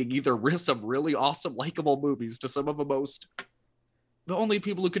from making either some really awesome, likable movies to some of the only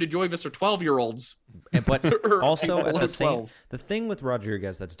people who could enjoy this are 12-year-olds. But also at the same, 12. the thing with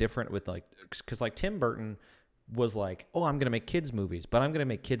Rodriguez that's different with because like Tim Burton was like, oh, I'm going to make kids movies, but I'm going to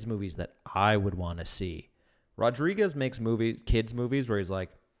make kids movies that I would want to see. Rodriguez makes kids movies where he's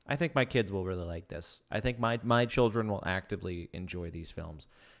like, I think my kids will really like this. I think my children will actively enjoy these films.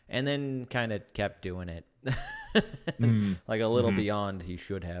 And then kind of kept doing it. Like a little beyond he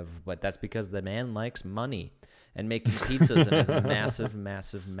should have, but that's because the man likes money and making pizzas in his massive,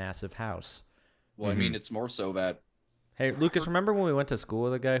 massive, massive house. Well, I mean, it's more so that. Hey, Lucas, remember when we went to school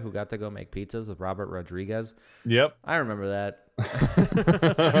with a guy who got to go make pizzas with Robert Rodriguez? Yep. I remember that.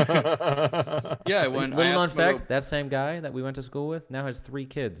 Yeah, when Little known fact, that same guy that we went to school with now has 3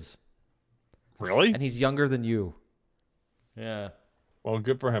 kids. Really? And he's younger than you. Yeah. Well,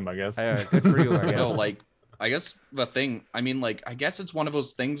 good for him, I guess. Good for you, I guess. No, like I guess the thing, I mean, like, I guess it's one of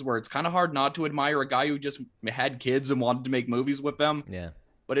those things where it's kind of hard not to admire a guy who just had kids and wanted to make movies with them. Yeah.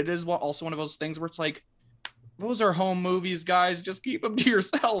 But it is also one of those things where it's like, those are home movies, guys. Just keep them to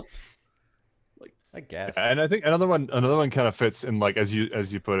yourself. Like, I guess. And I think another one kind of fits in, like, as you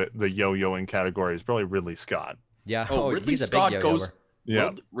put it, the yo-yoing category is probably Ridley Scott. Yeah. Ridley he's a Scott big goes.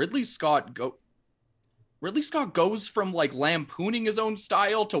 Yeah. Ridley Scott goes from like lampooning his own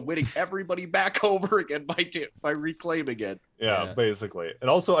style to winning everybody back over again by reclaiming it. Yeah, basically. And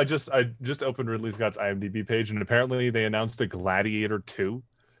also, I just opened Ridley Scott's IMDb page, and apparently they announced a Gladiator 2.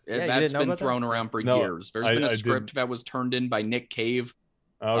 Yeah, that's been thrown around for years. There's been a script that was turned in by Nick Cave.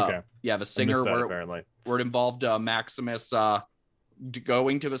 Oh, okay. The singer, where it involved Maximus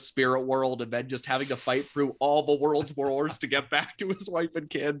going to the spirit world and then just having to fight through all the world's wars to get back to his wife and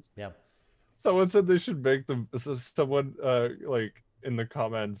kids. Yeah. Someone said they should make them. So someone like in the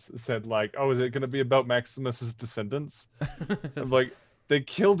comments said like, "Oh, is it going to be about Maximus's descendants?" I'm like, they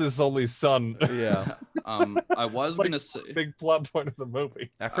killed his only son. Yeah. I was like, gonna say big plot point of the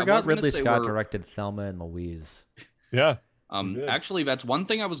movie. I forgot Ridley Scott directed Thelma and Louise. Yeah. Actually, that's one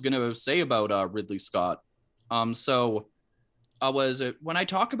thing I was gonna say about Ridley Scott. So I was when I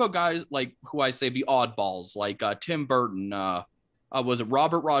talk about guys like who I say the oddballs, like Tim Burton, was it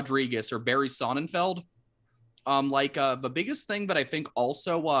Robert Rodriguez or Barry Sonnenfeld? The biggest thing that I think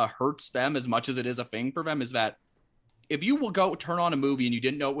also hurts them as much as it is a thing for them is that if you will go turn on a movie and you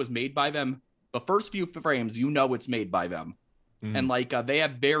didn't know it was made by them, the first few frames, you know it's made by them. And they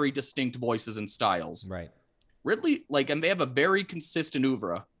have very distinct voices and styles. Right. Ridley, and they have a very consistent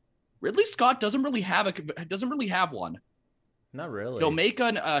oeuvre. Ridley Scott doesn't really have one. Not really. He'll make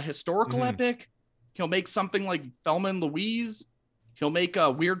a historical epic. He'll make something like Thelma and Louise. He'll make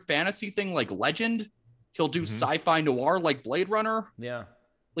a weird fantasy thing like Legend. He'll do sci-fi noir like Blade Runner. Yeah.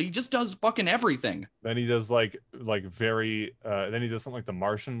 He just does fucking everything. Then he does then he does something like The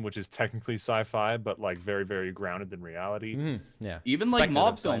Martian, which is technically sci-fi, but like very, very grounded in reality. Yeah. Even like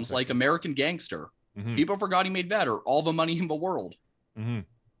mob films like American Gangster. People forgot he made that, or All the Money in the World.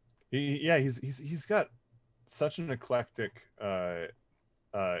 He's got such an eclectic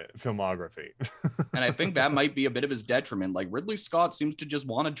filmography. And I think that might be a bit of his detriment. Like Ridley Scott seems to just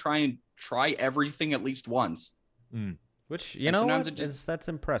want to try everything at least once. Which that's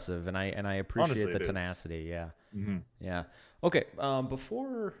impressive, and I appreciate Honestly, the tenacity. Yeah. Yeah. Okay.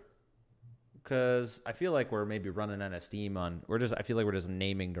 Before, because I feel like we're maybe running out of steam on. I feel like we're just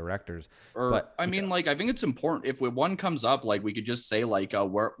naming directors. But I mean, I think it's important if one comes up, we could just say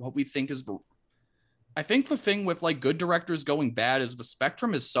what we think is. I think the thing with good directors going bad is the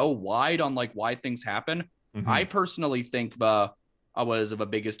spectrum is so wide on why things happen. I personally think the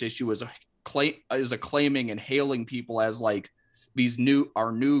biggest issue is acclaiming and hailing people as these new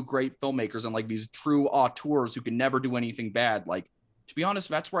great filmmakers and these true auteurs who can never do anything bad. To be honest,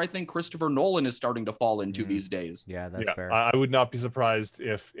 that's where I think Christopher Nolan is starting to fall into these days. Yeah, that's fair. I would not be surprised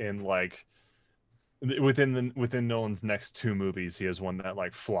if in within Nolan's next 2 movies he has one that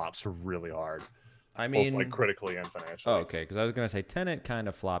flops really hard. I mean, both critically and financially. Oh, okay, because I was gonna say Tenet kind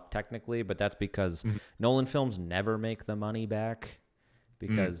of flopped technically, but that's because Nolan films never make the money back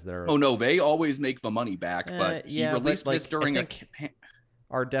because they're. Oh no, they always make the money back, but he released this during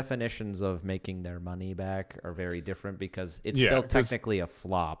our definitions of making their money back are very different because it's still technically a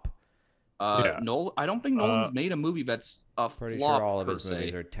flop. Nolan, I don't think Nolan's made a movie that's a Pretty flop. Sure all of per his se.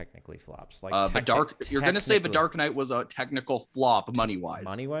 movies are technically flops. You're gonna say The Dark Knight was a technical flop money wise.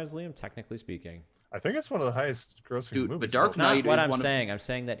 Money wise, Liam, technically speaking. I think it's one of the highest grossing movies. The Dark Knight. What I'm saying, I'm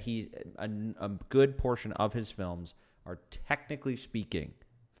saying that a good portion of his films are technically speaking,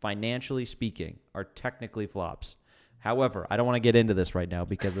 financially speaking, are technically flops. However, I don't want to get into this right now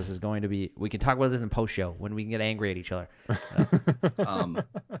because this is going to be. We can talk about this in post show when we can get angry at each other. I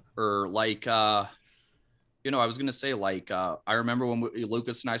was gonna say I remember when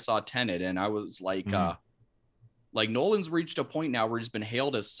Lucas and I saw Tenet, and I was Nolan's reached a point now where he's been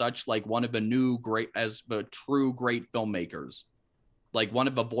hailed as such one of the the true great filmmakers, one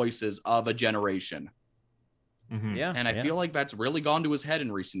of the voices of a generation. Yeah, and I feel like that's really gone to his head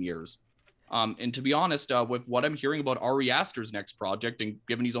in recent years. And to be honest, with what I'm hearing about Ari Aster's next project, and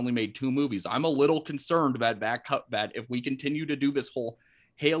given he's only made 2 movies, I'm a little concerned that if we continue to do this whole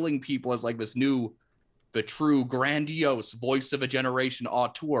hailing people as the true grandiose voice of a generation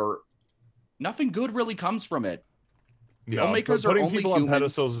auteur, nothing good really comes from it. Filmmakers are only people human. on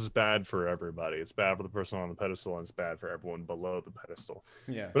pedestals is bad for everybody. It's bad for the person on the pedestal, and it's bad for everyone below the pedestal.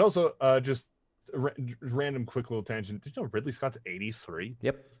 Yeah. But also, just random quick little tangent. Did you know Ridley Scott's 83?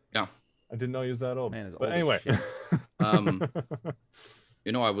 Yep. Yeah. I didn't know he was that old. Man is but old anyway, as shit.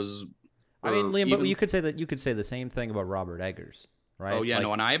 I mean, Liam, but even- you could say the same thing about Robert Eggers, right? Oh yeah, Like,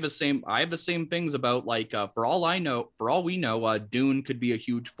 no, and I have the same things about like for all we know, Dune could be a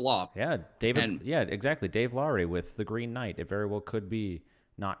huge flop. yeah, David. And- yeah, exactly. Dave Lowry with The Green Knight. It very well could be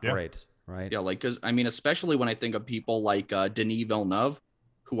not Yeah. great, right? Yeah, like because I mean, especially when I think of people like Denis Villeneuve,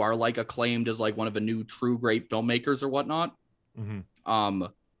 who are like acclaimed as like one of the new true great filmmakers or whatnot. Mm-hmm.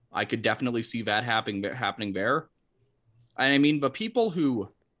 I could definitely see that happening there. And I mean, but people who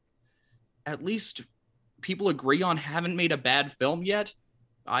at least people agree on haven't made a bad film yet.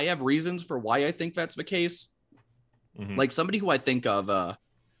 I have reasons for why I think that's the case. Mhm. Like somebody who I think of,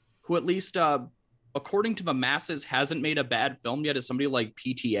 who at least, according to the masses, hasn't made a bad film yet is somebody like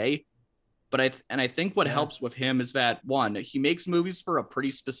PTA. But I think what helps with him is that one, he makes movies for a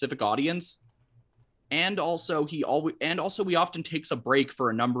pretty specific audience, and also he often takes a break for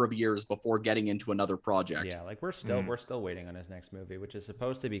a number of years before getting into another project. Yeah, like we're still waiting on his next movie, which is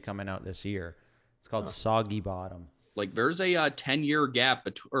supposed to be coming out this year. It's called Soggy Bottom. Like there's a 10-year gap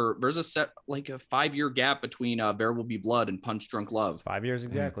or there's a 5-year gap between There Will Be Blood and Punch Drunk Love. 5 years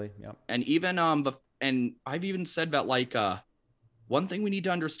exactly. Yep. And even and I've even said that like one thing we need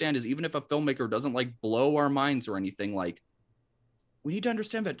to understand is even if a filmmaker doesn't like blow our minds or anything, like we need to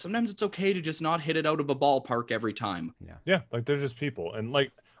understand that sometimes it's okay to just not hit it out of a ballpark every time. Yeah, like they're just people, and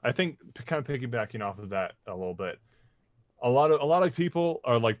like I think kind of piggybacking off of that a little bit, a lot of people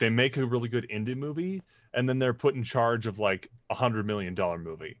are like they make a really good indie movie, and then they're put in charge of like $100 million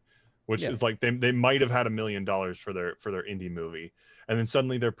movie, which is like they might have had $1 million for their indie movie, and then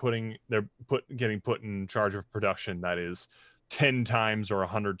suddenly they're getting put in charge of production that is 10 times or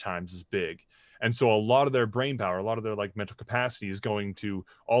 100 times as big. And so a lot of their brain power, a lot of their like mental capacity is going to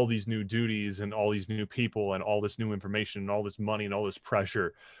all these new duties and all these new people and all this new information and all this money and all this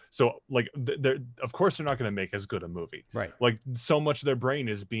pressure. So like they're of course they're not going to make as good a movie. Right. Like so much of their brain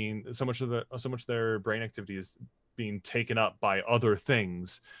is being so much of their brain activity is being taken up by other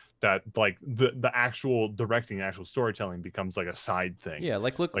things that like the actual directing, the actual storytelling becomes like a side thing. Yeah,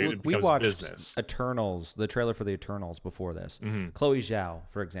 like look, it we becomes watched business. Eternals, the trailer for the Eternals before this. Mm-hmm. Chloe Zhao,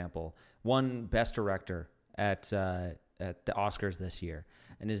 for example, won Best Director at the Oscars this year,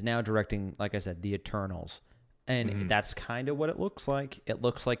 and is now directing, like I said, the Eternals. And that's kind of what it looks like. It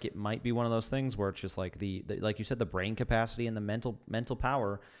looks like it might be one of those things where it's just like the like you said, the brain capacity and the mental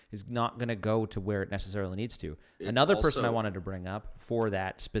power is not going to go to where it necessarily needs to. Another person I wanted to bring up for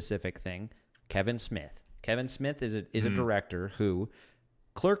that specific thing, Kevin Smith. Kevin Smith is a director who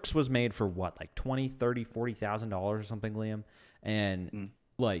Clerks was made for what, like $20,000, $30,000, $40,000 or something, Liam, and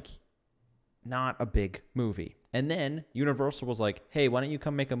like not a big movie. And then Universal was like, "Hey, why don't you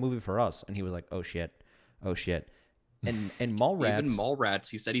come make a movie for us?" And he was like, "Oh shit." And Mallrats. Even Mallrats,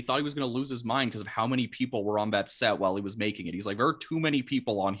 he said he thought he was going to lose his mind because of how many people were on that set while he was making it. He's like, there are too many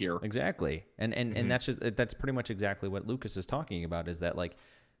people on here. Exactly. And that's pretty much exactly what Lucas is talking about, is that like,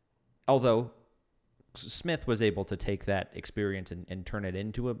 although Smith was able to take that experience and turn it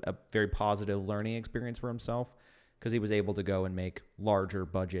into a very positive learning experience for himself, because he was able to go and make larger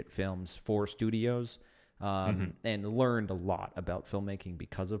budget films for studios, and learned a lot about filmmaking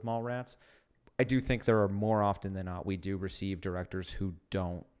because of Mallrats. I do think there are more often than not we do receive directors who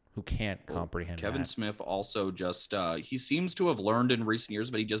can't comprehend Kevin that. Smith also just he seems to have learned in recent years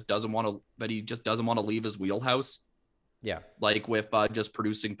that he just doesn't want to leave his wheelhouse. Yeah. Like with just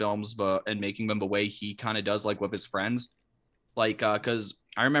producing films and making them the way he kind of does, like with his friends. Like because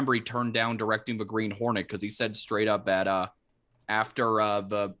I remember he turned down directing The Green Hornet because he said straight up that after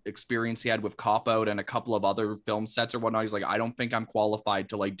the experience he had with Cop Out and a couple of other film sets or whatnot, he's like, I don't think I'm qualified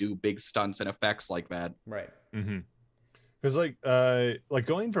to like do big stunts and effects like that. Right. Mm-hmm. Because like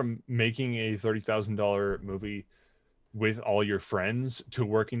going from making a $30,000 movie with all your friends to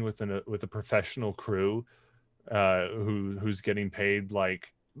working with a professional crew, who's getting paid like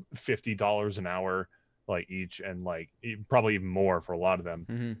 $50 an hour like each, and like probably even more for a lot of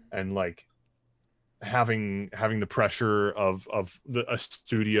them, and like having the pressure of a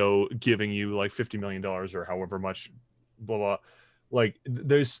studio giving you like $50 million or however much, blah blah, like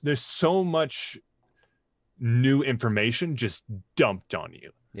there's so much new information just dumped on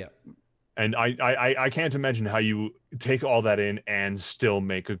you. Yeah. And I can't imagine how you take all that in and still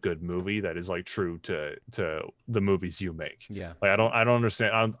make a good movie that is like true to the movies you make. Yeah. Like I don't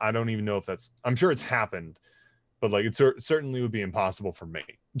understand. I don't even know if that's, I'm sure it's happened, but like it certainly would be impossible for me.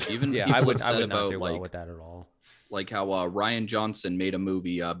 Even yeah, I would not not do well with that at all. Like how Rian Johnson made a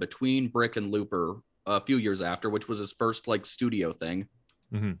movie between Brick and Looper a few years after, which was his first like studio thing.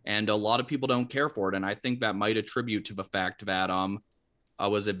 And a lot of people don't care for it. And I think that might attribute to the fact that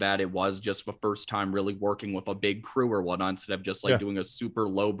was it bad? It was just the first time really working with a big crew or whatnot instead of just like doing a super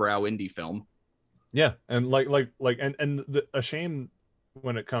lowbrow indie film. Yeah, and a shame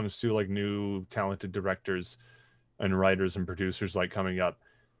when it comes to like new talented directors and writers and producers like coming up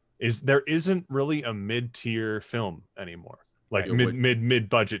is there isn't really a mid-tier film anymore. Like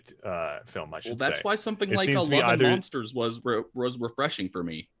mid-budget film, I should say. Well, that's why something it like seems to be Love and either, Monsters was refreshing for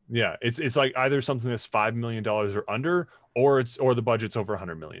me. Yeah, it's like either something that's $5 million or under, or the budget's over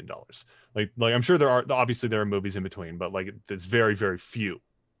 $100 million. Like I'm sure there are movies in between, but like it's very, very few.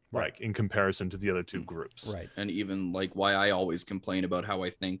 Like in comparison to the other two groups. Right. And even like why I always complain about how I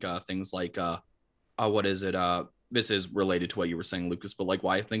think things like what is it? This is related to what you were saying, Lucas, but like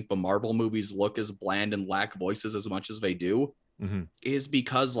why I think the Marvel movies look as bland and lack voices as much as they do is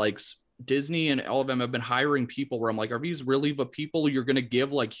because like Disney and all of them have been hiring people where I'm like, are these really the people you're going to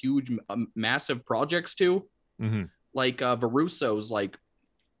give like huge, massive projects to? Like the Russos,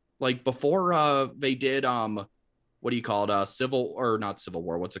 like before they did, what do you call it? Not Civil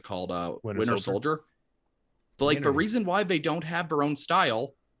War. What's it called? Winter Soldier. But like the reason why they don't have their own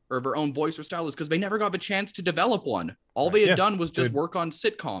style or their own voice or style is because they never got the chance to develop one. All they had done was just work on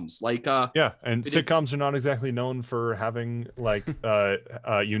sitcoms. Like and sitcoms are not exactly known for having like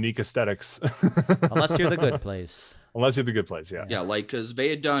unique aesthetics. Unless you're the Good Place. Unless you're the Good Place, yeah. Yeah, like because they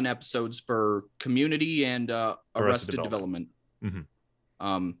had done episodes for Community and Arrested Development.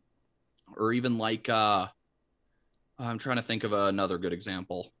 Or even like I'm trying to think of another good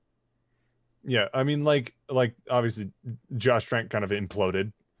example. Yeah, I mean, like obviously Josh Trank kind of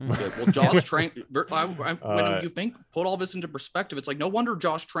imploded. Okay, well, Josh Trank, when you think, put all this into perspective, it's like, no wonder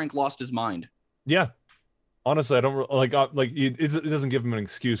Josh Trank lost his mind. Yeah. Honestly, I don't like it doesn't give him an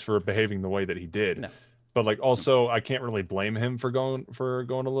excuse for behaving the way that he did. No. But like, also, I can't really blame him for going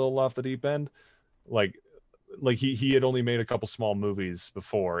a little off the deep end. Like he had only made a couple small movies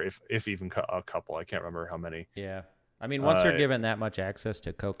before, if even a couple. I can't remember how many. Yeah. I mean, once you're given that much access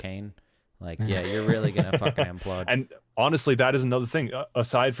to cocaine, like, yeah, you're really going to fucking implode. And honestly, that is another thing.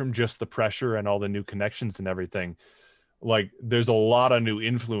 Aside from just the pressure and all the new connections and everything, like, there's a lot of new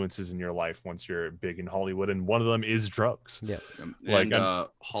influences in your life once you're big in Hollywood, and one of them is drugs. Yeah. Like,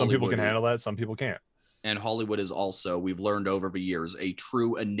 some people can handle that, some people can't. And Hollywood is also, we've learned over the years, a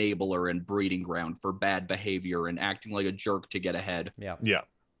true enabler and breeding ground for bad behavior and acting like a jerk to get ahead. Yeah. Yeah.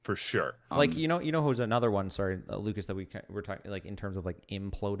 For sure. Like, you know who's another one, sorry, Lucas, that we're talking, like, in terms of like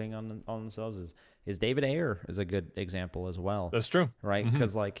imploding on themselves is David Ayer is a good example as well. That's true. Right?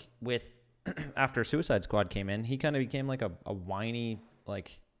 Because like with after Suicide Squad came in, he kind of became like a whiny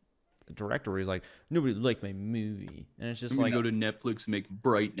like director where he's like, nobody liked my movie. And it's just like, go to Netflix and make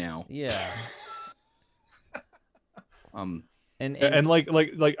Bright now. Yeah. and like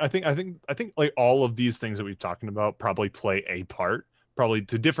I think like all of these things that we're talking about probably play a part. Probably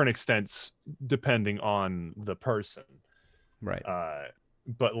to different extents depending on the person, right?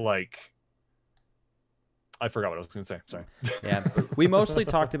 But like, I forgot what I was going to say. Sorry. Yeah, we mostly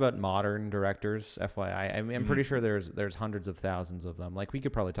talked about modern directors. FYI, I mean, I'm pretty sure there's hundreds of thousands of them. Like, we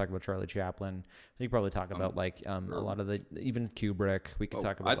could probably talk about Charlie Chaplin. We could probably talk about like a lot of the even Kubrick. We could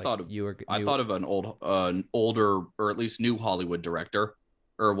talk about. I thought of an older or at least new Hollywood director.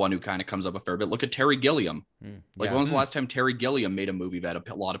 Or one who kind of comes up a fair bit. Look at Terry Gilliam. When was the last time Terry Gilliam made a movie that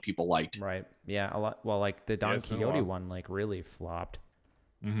a lot of people liked? Right. Yeah, a lot. Well, like the Don Quixote one, like really flopped.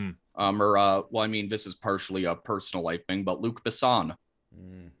 I mean, this is partially a personal life thing, but Luc Besson.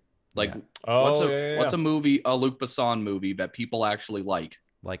 What's a movie, a Luc Besson movie that people actually like?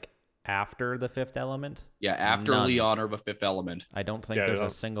 Like after The Fifth Element? Yeah, after Leon or The Fifth Element. I don't think there's a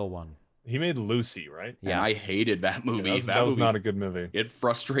single one. He made Lucy, right? Yeah, and I hated that movie. Yeah, that was not a good movie. It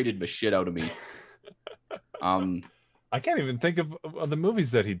frustrated the shit out of me. I can't even think of the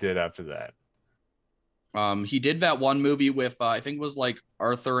movies that he did after that. He did that one movie with I think it was like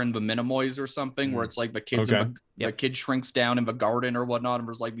Arthur and the Minimoys or something, where it's like the kids the kid shrinks down in the garden or whatnot, and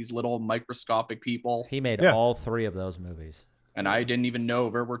there's like these little microscopic people. He made all three of those movies, and I didn't even know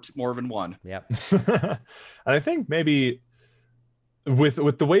there were more than one. Yep. And I think maybe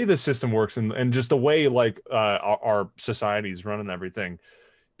with the way the system works and just the way like our society's run and everything,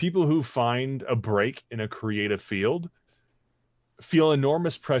 people who find a break in a creative field feel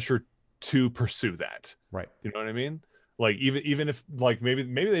enormous pressure to pursue that. Right. You know what I mean? Like even if like maybe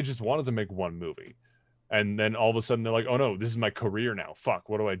they just wanted to make one movie, and then all of a sudden they're like, oh no, this is my career now. Fuck,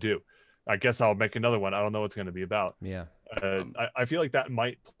 what do I do? I guess I'll make another one. I don't know what it's going to be about. Yeah. I feel like that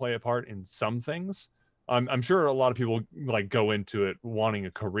might play a part in some things. I'm sure a lot of people like go into it wanting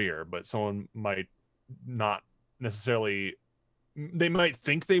a career, but someone might not necessarily. They might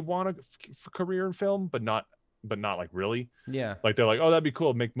think they want a career in film, but not but not like really. Yeah. Like they're like, oh, that'd be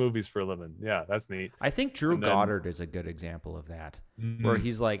cool, make movies for a living. Yeah, that's neat. I think Drew And then- Goddard is a good example of that, where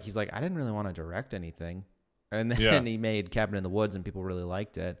he's like, I didn't really want to direct anything, and then he made Cabin in the Woods, and people really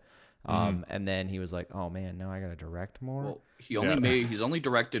liked it. And then he was like, oh man, now I gotta direct more. Well, he's only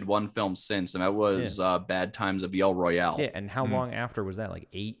directed one film since, and that was Bad Times of Yale Royale. Yeah, and how long after was that? Like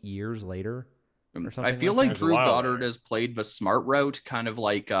 8 years later? Or I something feel like like that? Drew Wow. Goddard has played the smart route, kind of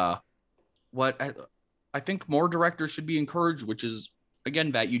like what I think more directors should be encouraged, which is,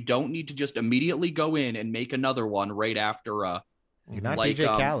 again, that you don't need to just immediately go in and make another one right after You're not like, DJ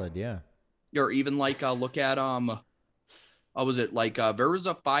Khaled, yeah. or even like look at what was it, like there was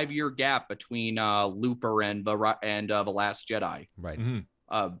a 5-year gap between Looper and the Last Jedi. Right.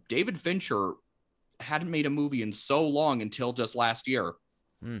 David Fincher hadn't made a movie in so long until just last year.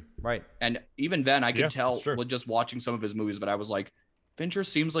 Right. And even then, I could tell that's true. with just watching some of his movies, but I was like, Fincher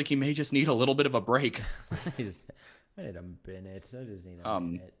seems like he may just need a little bit of a break. I need a minute. I just need a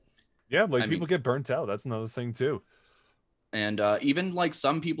minute. Yeah, like I people mean- get burnt out. That's another thing too. And even like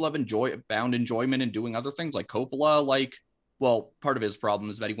some people have found enjoyment in doing other things, like Coppola. Like, well, part of his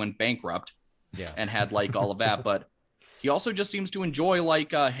problem is that he went bankrupt Yeah. and had like all of that, but he also just seems to enjoy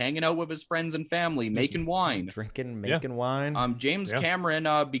like hanging out with his friends and family, making wine. Drinking, making wine. James Cameron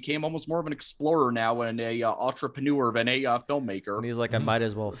became almost more of an explorer now and a entrepreneur than a filmmaker. And he's like, I might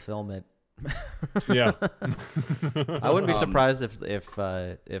as well film it. Yeah. I wouldn't be surprised if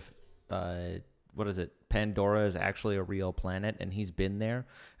what is it? Pandora is actually a real planet, and he's been there,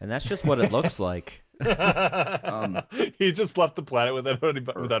 and that's just what it looks like. He just left the planet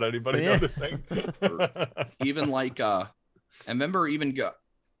without anybody noticing. Even like I remember even I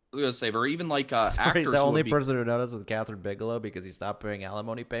was gonna say, or even like Sorry, actors. the who only would be, person who noticed was Catherine Bigelow because he stopped paying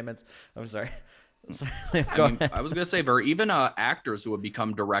alimony payments. I'm sorry. Sorry. I was gonna say, there are even actors who have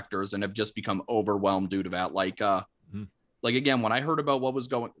become directors and have just become overwhelmed due to that. Like again, when I heard about what was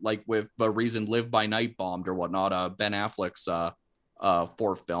going like with the reason Live by Night bombed or whatnot, Ben Affleck's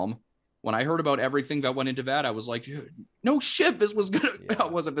fourth film. When I heard about everything that went into that, I was like, no shit, this wasn't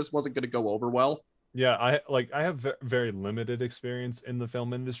gonna go over well. Yeah, I have very limited experience in the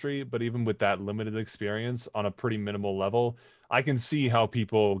film industry, but even with that limited experience on a pretty minimal level, I can see how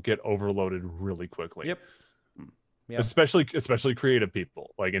people get overloaded really quickly. Yep. Yeah. Especially creative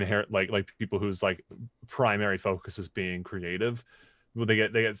people, like inherent like people whose like primary focus is being creative. Well, they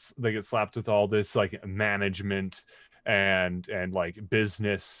get slapped with all this like management and like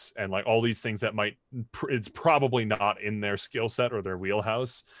business and like all these things that it's probably not in their skill set or their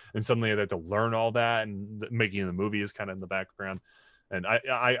wheelhouse, and suddenly they have to learn all that, and making the movie is kind of in the background. And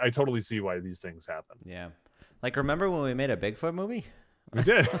I totally see why these things happen. Yeah. Like, remember when we made a Bigfoot movie? We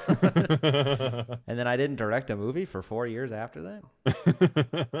did. And then I didn't direct a movie for 4 years after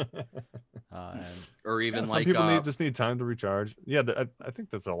that. Or even some like people just need time to recharge. Yeah, I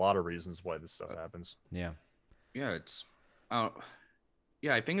think there's a lot of reasons why this stuff happens. Yeah. yeah, it's I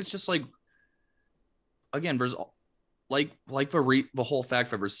think it's just like, again, there's like the whole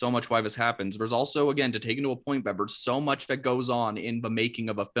fact that there's so much why this happens. There's also, again, to take into a point that there's so much that goes on in the making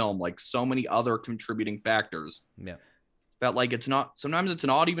of a film, like so many other contributing factors. Yeah. That like sometimes it's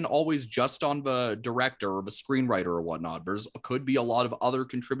not even always just on the director or the screenwriter or whatnot. There's could be a lot of other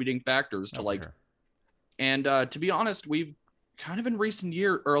contributing factors to like, sure. and to be honest, we've kind of in recent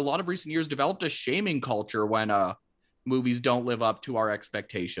year or a lot of recent years developed a shaming culture when movies don't live up to our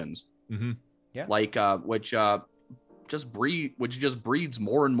expectations. Mm-hmm. Yeah. Like which just breeds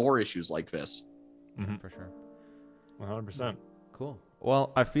more and more issues like this. Mm-hmm. For sure. 100%. Cool.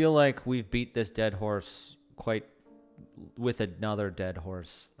 Well, I feel like we've beat this dead horse quite with another dead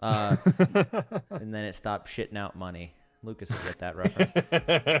horse. And then it stopped shitting out money. Lucas will get that reference.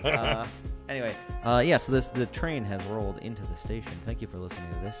 Anyway, so the train has rolled into the station. Thank you for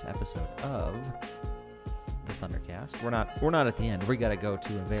listening to this episode of the ThunderCast. We're not at the end. We got to go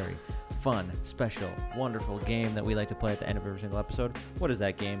to a very fun, special, wonderful game that we like to play at the end of every single episode. What is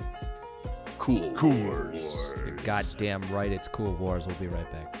that game? Cool Wars. You're goddamn right, it's Cool Wars. We'll be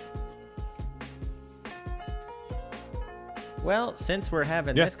right back. Well, since we're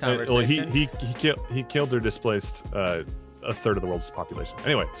having this conversation, he killed or displaced a third of the world's population.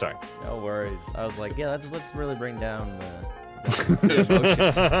 Anyway, sorry. no worries. I was like, yeah, let's really bring down the emotions. Look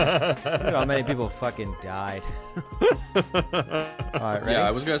at how many people fucking died. All right, ready? Yeah,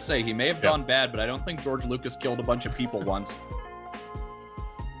 I was gonna say he may have gone bad, but I don't think George Lucas killed a bunch of people once.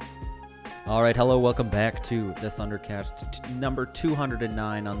 All right, hello, welcome back to the ThunderCast, number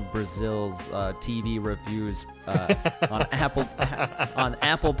 209 on Brazil's TV reviews on Apple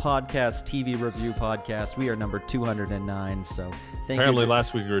Podcast TV review podcast. We are number 209. So apparently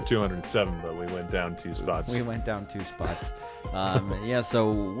last week we were 207, but we went down 2 spots. We went down 2 spots. Yeah,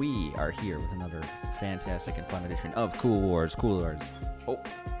 so we are here with another fantastic and fun edition of Cool Wars. Oh,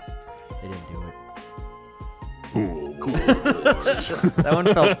 they didn't do it. Cool. That one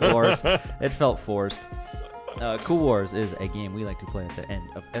felt forced. It felt forced. Cool Wars is a game we like to play at the end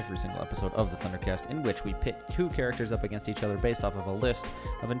of every single episode of the ThunderCast, in which we pit 2 characters up against each other based off of a list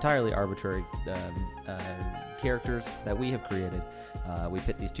of entirely arbitrary characters that we have created. We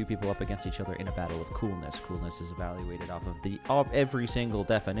pit these 2 people up against each other in a battle of coolness. Coolness is evaluated off of every single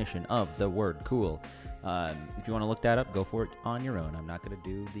definition of the word cool. If you want to look that up, go for it on your own. I'm not going to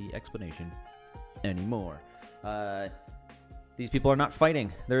do the explanation anymore. These people are not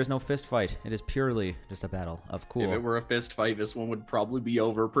fighting. There is no fist fight. It is purely just a battle of cool. If it were a fist fight, this one would probably be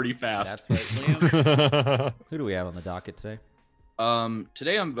over pretty fast. That's right, Liam. Who do we have on the docket today?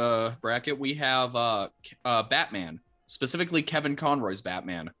 Today on the bracket, we have Batman, specifically Kevin Conroy's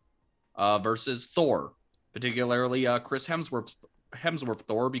Batman, versus Thor, particularly Chris Hemsworth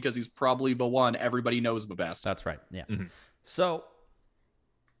Thor, because he's probably the one everybody knows the best. That's right, yeah. Mm-hmm. So,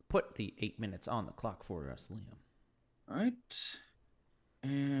 put the 8 minutes on the clock for us, Liam. All right.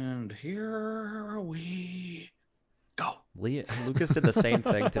 And here we go. Lucas did the same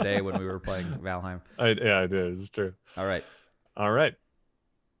thing today when we were playing Valheim. I did. It's true. All right.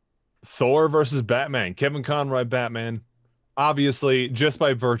 Thor versus Batman. Kevin Conroy Batman. Obviously, just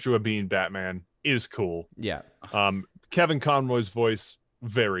by virtue of being Batman, is cool. Yeah. Kevin Conroy's voice,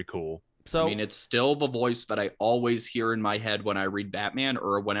 very cool. So, I mean, it's still the voice that I always hear in my head when I read Batman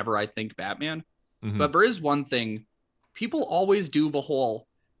or whenever I think Batman. Mm-hmm. But there is one thing. People always do the whole,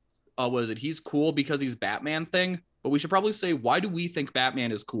 he's cool because he's Batman thing. But we should probably say, why do we think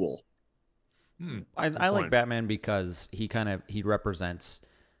Batman is cool? I like Batman because he represents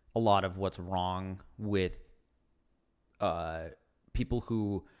a lot of what's wrong with people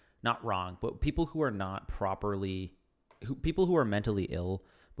who, not wrong, but people who are not properly, people who are mentally ill,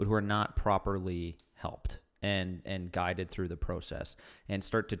 but who are not properly helped and guided through the process, and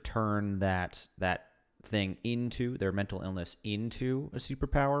start to turn that thing into their mental illness into a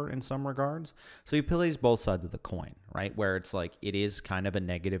superpower in some regards. So he plays both sides of the coin, right? Where it's like it is kind of a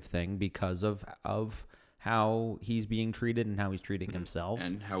negative thing because of how he's being treated and how he's treating himself,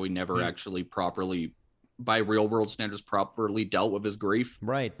 and how he never actually properly, by real world standards, properly dealt with his grief.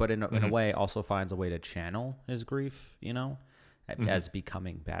 Right, but in a way also finds a way to channel his grief, as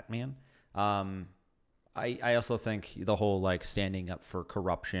becoming Batman. I also think the whole standing up for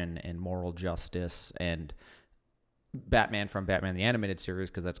corruption and moral justice and Batman from Batman the Animated Series,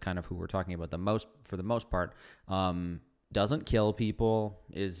 because that's kind of who we're talking about for the most part, doesn't kill people,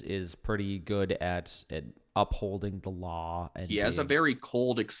 is pretty good at upholding the law. And he has a very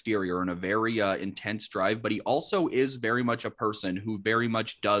cold exterior and a very intense drive, but he also is very much a person who very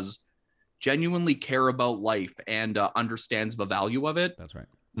much does genuinely care about life and understands the value of it. That's right.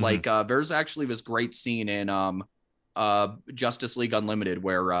 Like, there's actually this great scene in Justice League Unlimited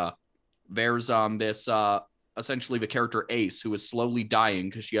where there's this essentially the character Ace, who is slowly dying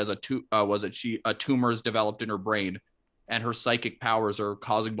because she has a tumor is developed in her brain, and her psychic powers are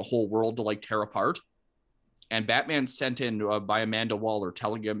causing the whole world to tear apart. And Batman's sent in by Amanda Waller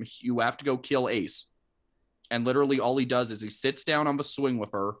telling him, you have to go kill Ace. And literally all he does is he sits down on the swing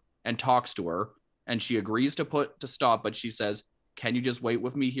with her and talks to her, and she agrees to stop, but she says, can you just wait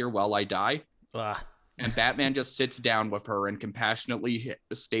with me here while I die? And Batman just sits down with her and compassionately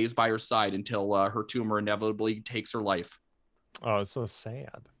stays by her side until her tumor inevitably takes her life. Oh, it's so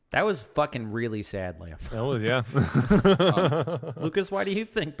sad. That was fucking really sad, Liam. That was, yeah. Lucas, why do you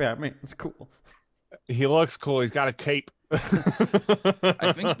think Batman is cool? He looks cool. He's got a cape.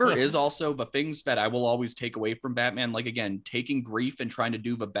 I think there is also the things that I will always take away from Batman. Like, again, taking grief and trying to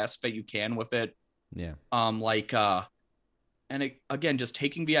do the best that you can with it. Yeah. And again, just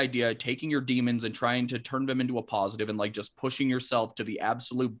taking the idea, taking your demons and trying to turn them into a positive, and just pushing yourself to the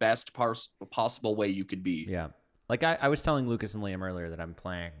absolute best possible way you could be. Yeah. Like I was telling Lucas and Liam earlier that I'm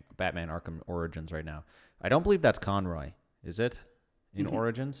playing Batman Arkham Origins right now. I don't believe that's Conroy. Is it? In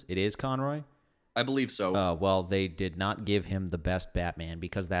Origins? It is Conroy? I believe so. Well, they did not give him the best Batman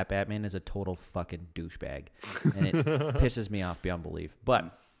because that Batman is a total fucking douchebag. And it pisses me off beyond belief.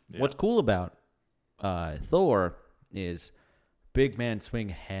 But what's cool about Thor is big man swing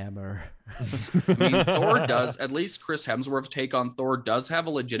hammer. I mean, Thor does, at least Chris Hemsworth's take on Thor does have a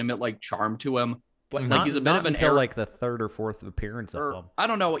legitimate charm to him. But Like, he's a bit not of an until like the third or fourth appearance of or him. I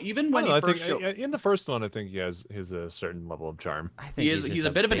don't know. Even when I he think first showed, in the first one, I think he has a certain level of charm. I think he is just he's a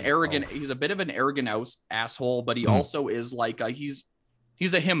bit of an big arrogant. oaf. He's a bit of an arrogant asshole, but he also is like he's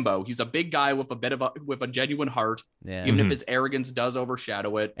a himbo. He's a big guy with a genuine heart, Yeah. even if his arrogance does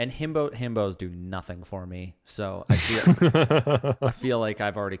overshadow it. And himbos do nothing for me, so I feel like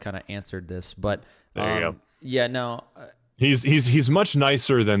I've already kind of answered this. But There you go. yeah, no. He's much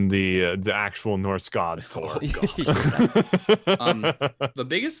nicer than the actual Norse god Thor. The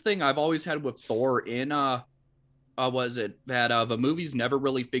biggest thing I've always had with Thor in was it that the movies never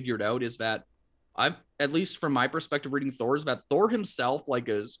really figured out is that I've, at least from my perspective reading Thor, is that Thor himself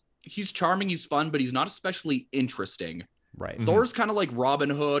he's charming, he's fun, but he's not especially interesting. Right. Thor's kind of like Robin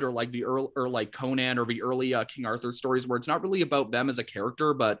Hood or like like Conan or the early King Arthur stories, where it's not really about them as a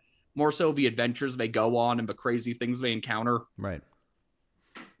character, but more so the adventures they go on and the crazy things they encounter. Right.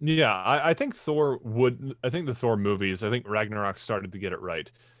 Yeah, I think the Thor movies, I think Ragnarok started to get it right.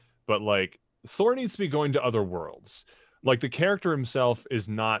 But like Thor needs to be going to other worlds. Like the character himself is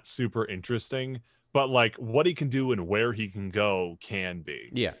not super interesting, but like what he can do and where he can go can be.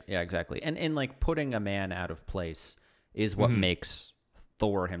 Yeah, exactly. And like putting a man out of place is what makes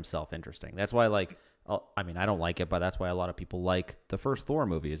Thor himself interesting. That's why I mean, I don't like it, but that's why a lot of people like the first Thor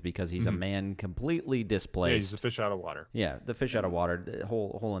movie, is because he's a man completely displaced. Yeah, he's a fish out of water. Yeah, the fish out of water. The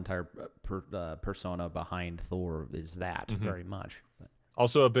whole entire persona behind Thor is that very much. But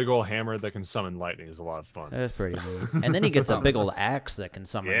Also, a big old hammer that can summon lightning is a lot of fun. that's pretty neat. And then he gets a big old axe that can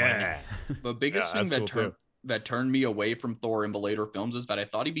summon lightning. The biggest thing that's cool that turned me away from Thor in the later films is that I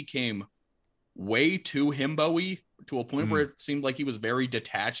thought he became way too himbo-y to a point where it seemed like he was very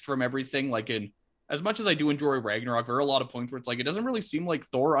detached from everything. Like as much as I do enjoy Ragnarok, there are a lot of points where it's like it doesn't really seem like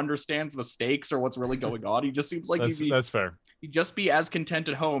Thor understands the stakes or what's really going on. He just seems like that's fair. He'd just be as content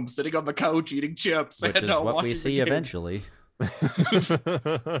at home, sitting on the couch eating chips. Which and is what we watching see the game. eventually.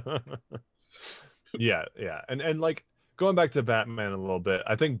 yeah, and like going back to Batman a little bit,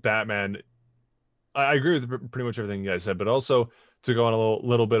 I think Batman, I agree with pretty much everything you guys said, but also to go on a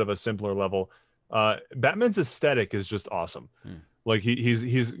little bit of a simpler level, Batman's aesthetic is just awesome. Like he's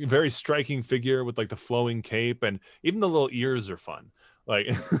a very striking figure with like the flowing cape, and even the little ears are fun.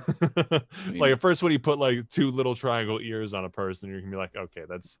 Like, like at first when you put like two little triangle ears on a person, you're gonna be like, okay,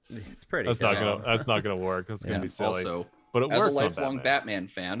 that's pretty. That's not gonna work. That's gonna be silly. Also, but it as a works on lifelong Batman. Batman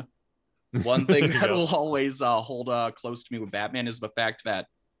fan, one thing that will always hold close to me with Batman is the fact that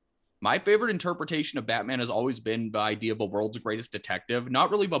my favorite interpretation of Batman has always been the idea of the world's greatest detective. Not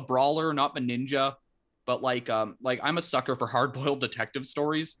really the brawler, not the ninja, but like I'm a sucker for hard-boiled detective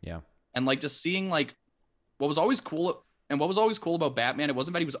stories. Yeah. And like just seeing like what was always cool about Batman, it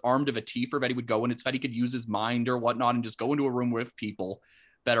wasn't that he was armed to the teeth or that he would go in, it's that he could use his mind or whatnot and just go into a room with people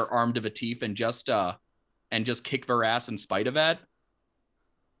that are armed to the teeth and just kick their ass in spite of that.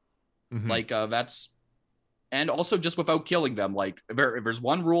 Like that's, and also just without killing them. Like if there's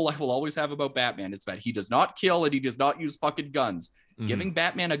one rule I will always have about Batman, it's that he does not kill and he does not use fucking guns. Giving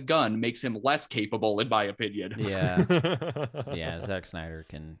Batman a gun makes him less capable, in my opinion. Yeah. Yeah, Zack Snyder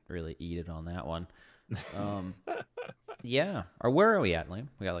can really eat it on that one. Yeah. Or where are we at, Liam?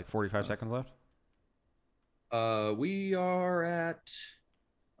 We got like 45 seconds left? We are at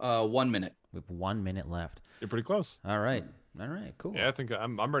 1 minute. We have 1 minute left. You're pretty close. All right, cool. Yeah, I think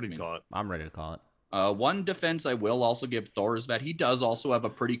I'm ready to call it. I'm ready to call it. One defense I will also give Thor is that he does also have a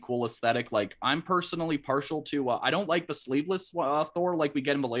pretty cool aesthetic. Like I'm personally partial to, I don't like the sleeveless Thor like we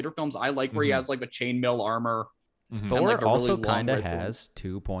get in the later films. I like where he has like the chainmail armor. Thor like also really kind of long red has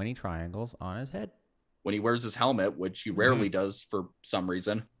two pointy triangles on his head. when he wears his helmet, which he rarely does for some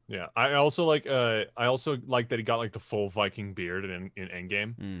reason. Yeah, I also like that he got like the full Viking beard in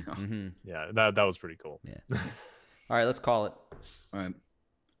Endgame. Yeah, that was pretty cool. Yeah. All right, let's call it. All right.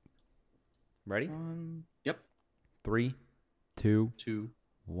 Ready? Yep. 3, 2, 2,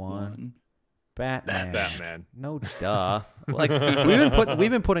 1. Batman. Batman. No, duh. Like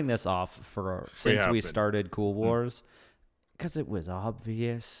we've been putting this off since we started Cool Wars, because it was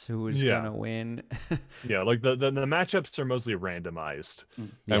obvious who was gonna win. Yeah, like the matchups are mostly randomized,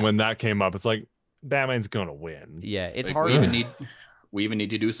 and when that came up, it's like Batman's gonna win. Yeah, it's like, hard. We even need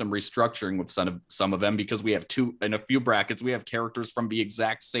to do some restructuring with some of them because we have in a few brackets we have characters from the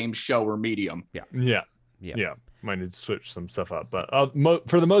exact same show or medium. Yeah. Might need to switch some stuff up, but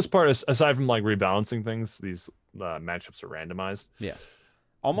for the most part, aside from like rebalancing things, these matchups are randomized. Yes,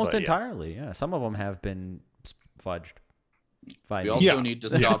 almost entirely. Yeah, some of them have been fudged. We also need to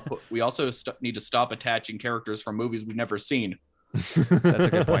stop. We also need to stop attaching characters from movies we've never seen. That's a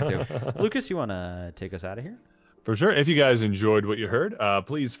good point too. Lucas, you want to take us out of here? For sure. If you guys enjoyed what you heard,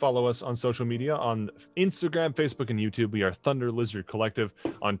 please follow us on social media on Instagram, Facebook, and YouTube. We are Thunder Lizard Collective.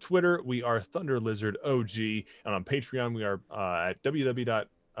 On Twitter, we are Thunder Lizard OG. And on Patreon, we are at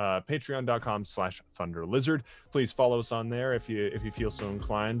patreon.com/thunderlizard. Please follow us on there if you feel so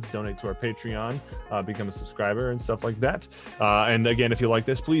inclined. Donate to our Patreon, become a subscriber and stuff like that. And again, if you like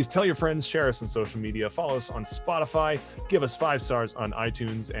this, please tell your friends, share us on social media, follow us on Spotify, give us 5 stars on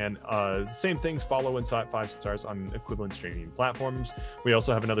iTunes, and same things, follow and 5 stars on equivalent streaming platforms. We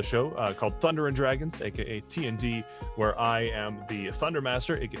also have another show called Thunder and Dragons, aka T&D, where I am the Thunder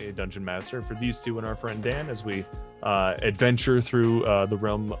Master, aka Dungeon Master, for these two and our friend Dan as we adventure through the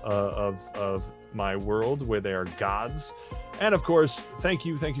realm of my world where they are gods. And of course, thank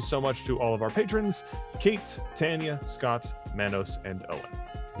you so much to all of our patrons, Kate, Tanya, Scott, Manos, and Owen.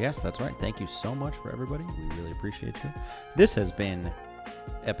 Yes, that's right. Thank you so much for everybody. We really appreciate you. This has been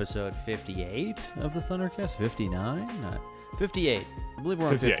episode 58 of the ThunderCast. 59? 58. I believe we're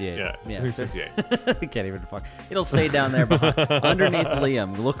on 58. Yeah, I think 58. I can't even fuck. It'll say down there behind, underneath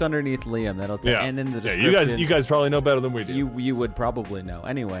Liam. Look underneath Liam. That'll tell. Yeah. And in the description, you guys probably know better than we do. You would probably know.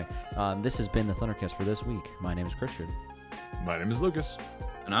 Anyway, this has been the ThunderCast for this week. My name is Christian. My name is Lucas.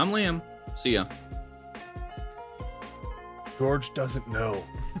 And I'm Liam. See ya. George doesn't know.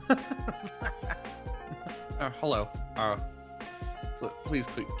 Hello. Please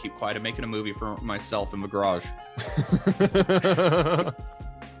keep quiet. I'm making a movie for myself in my garage.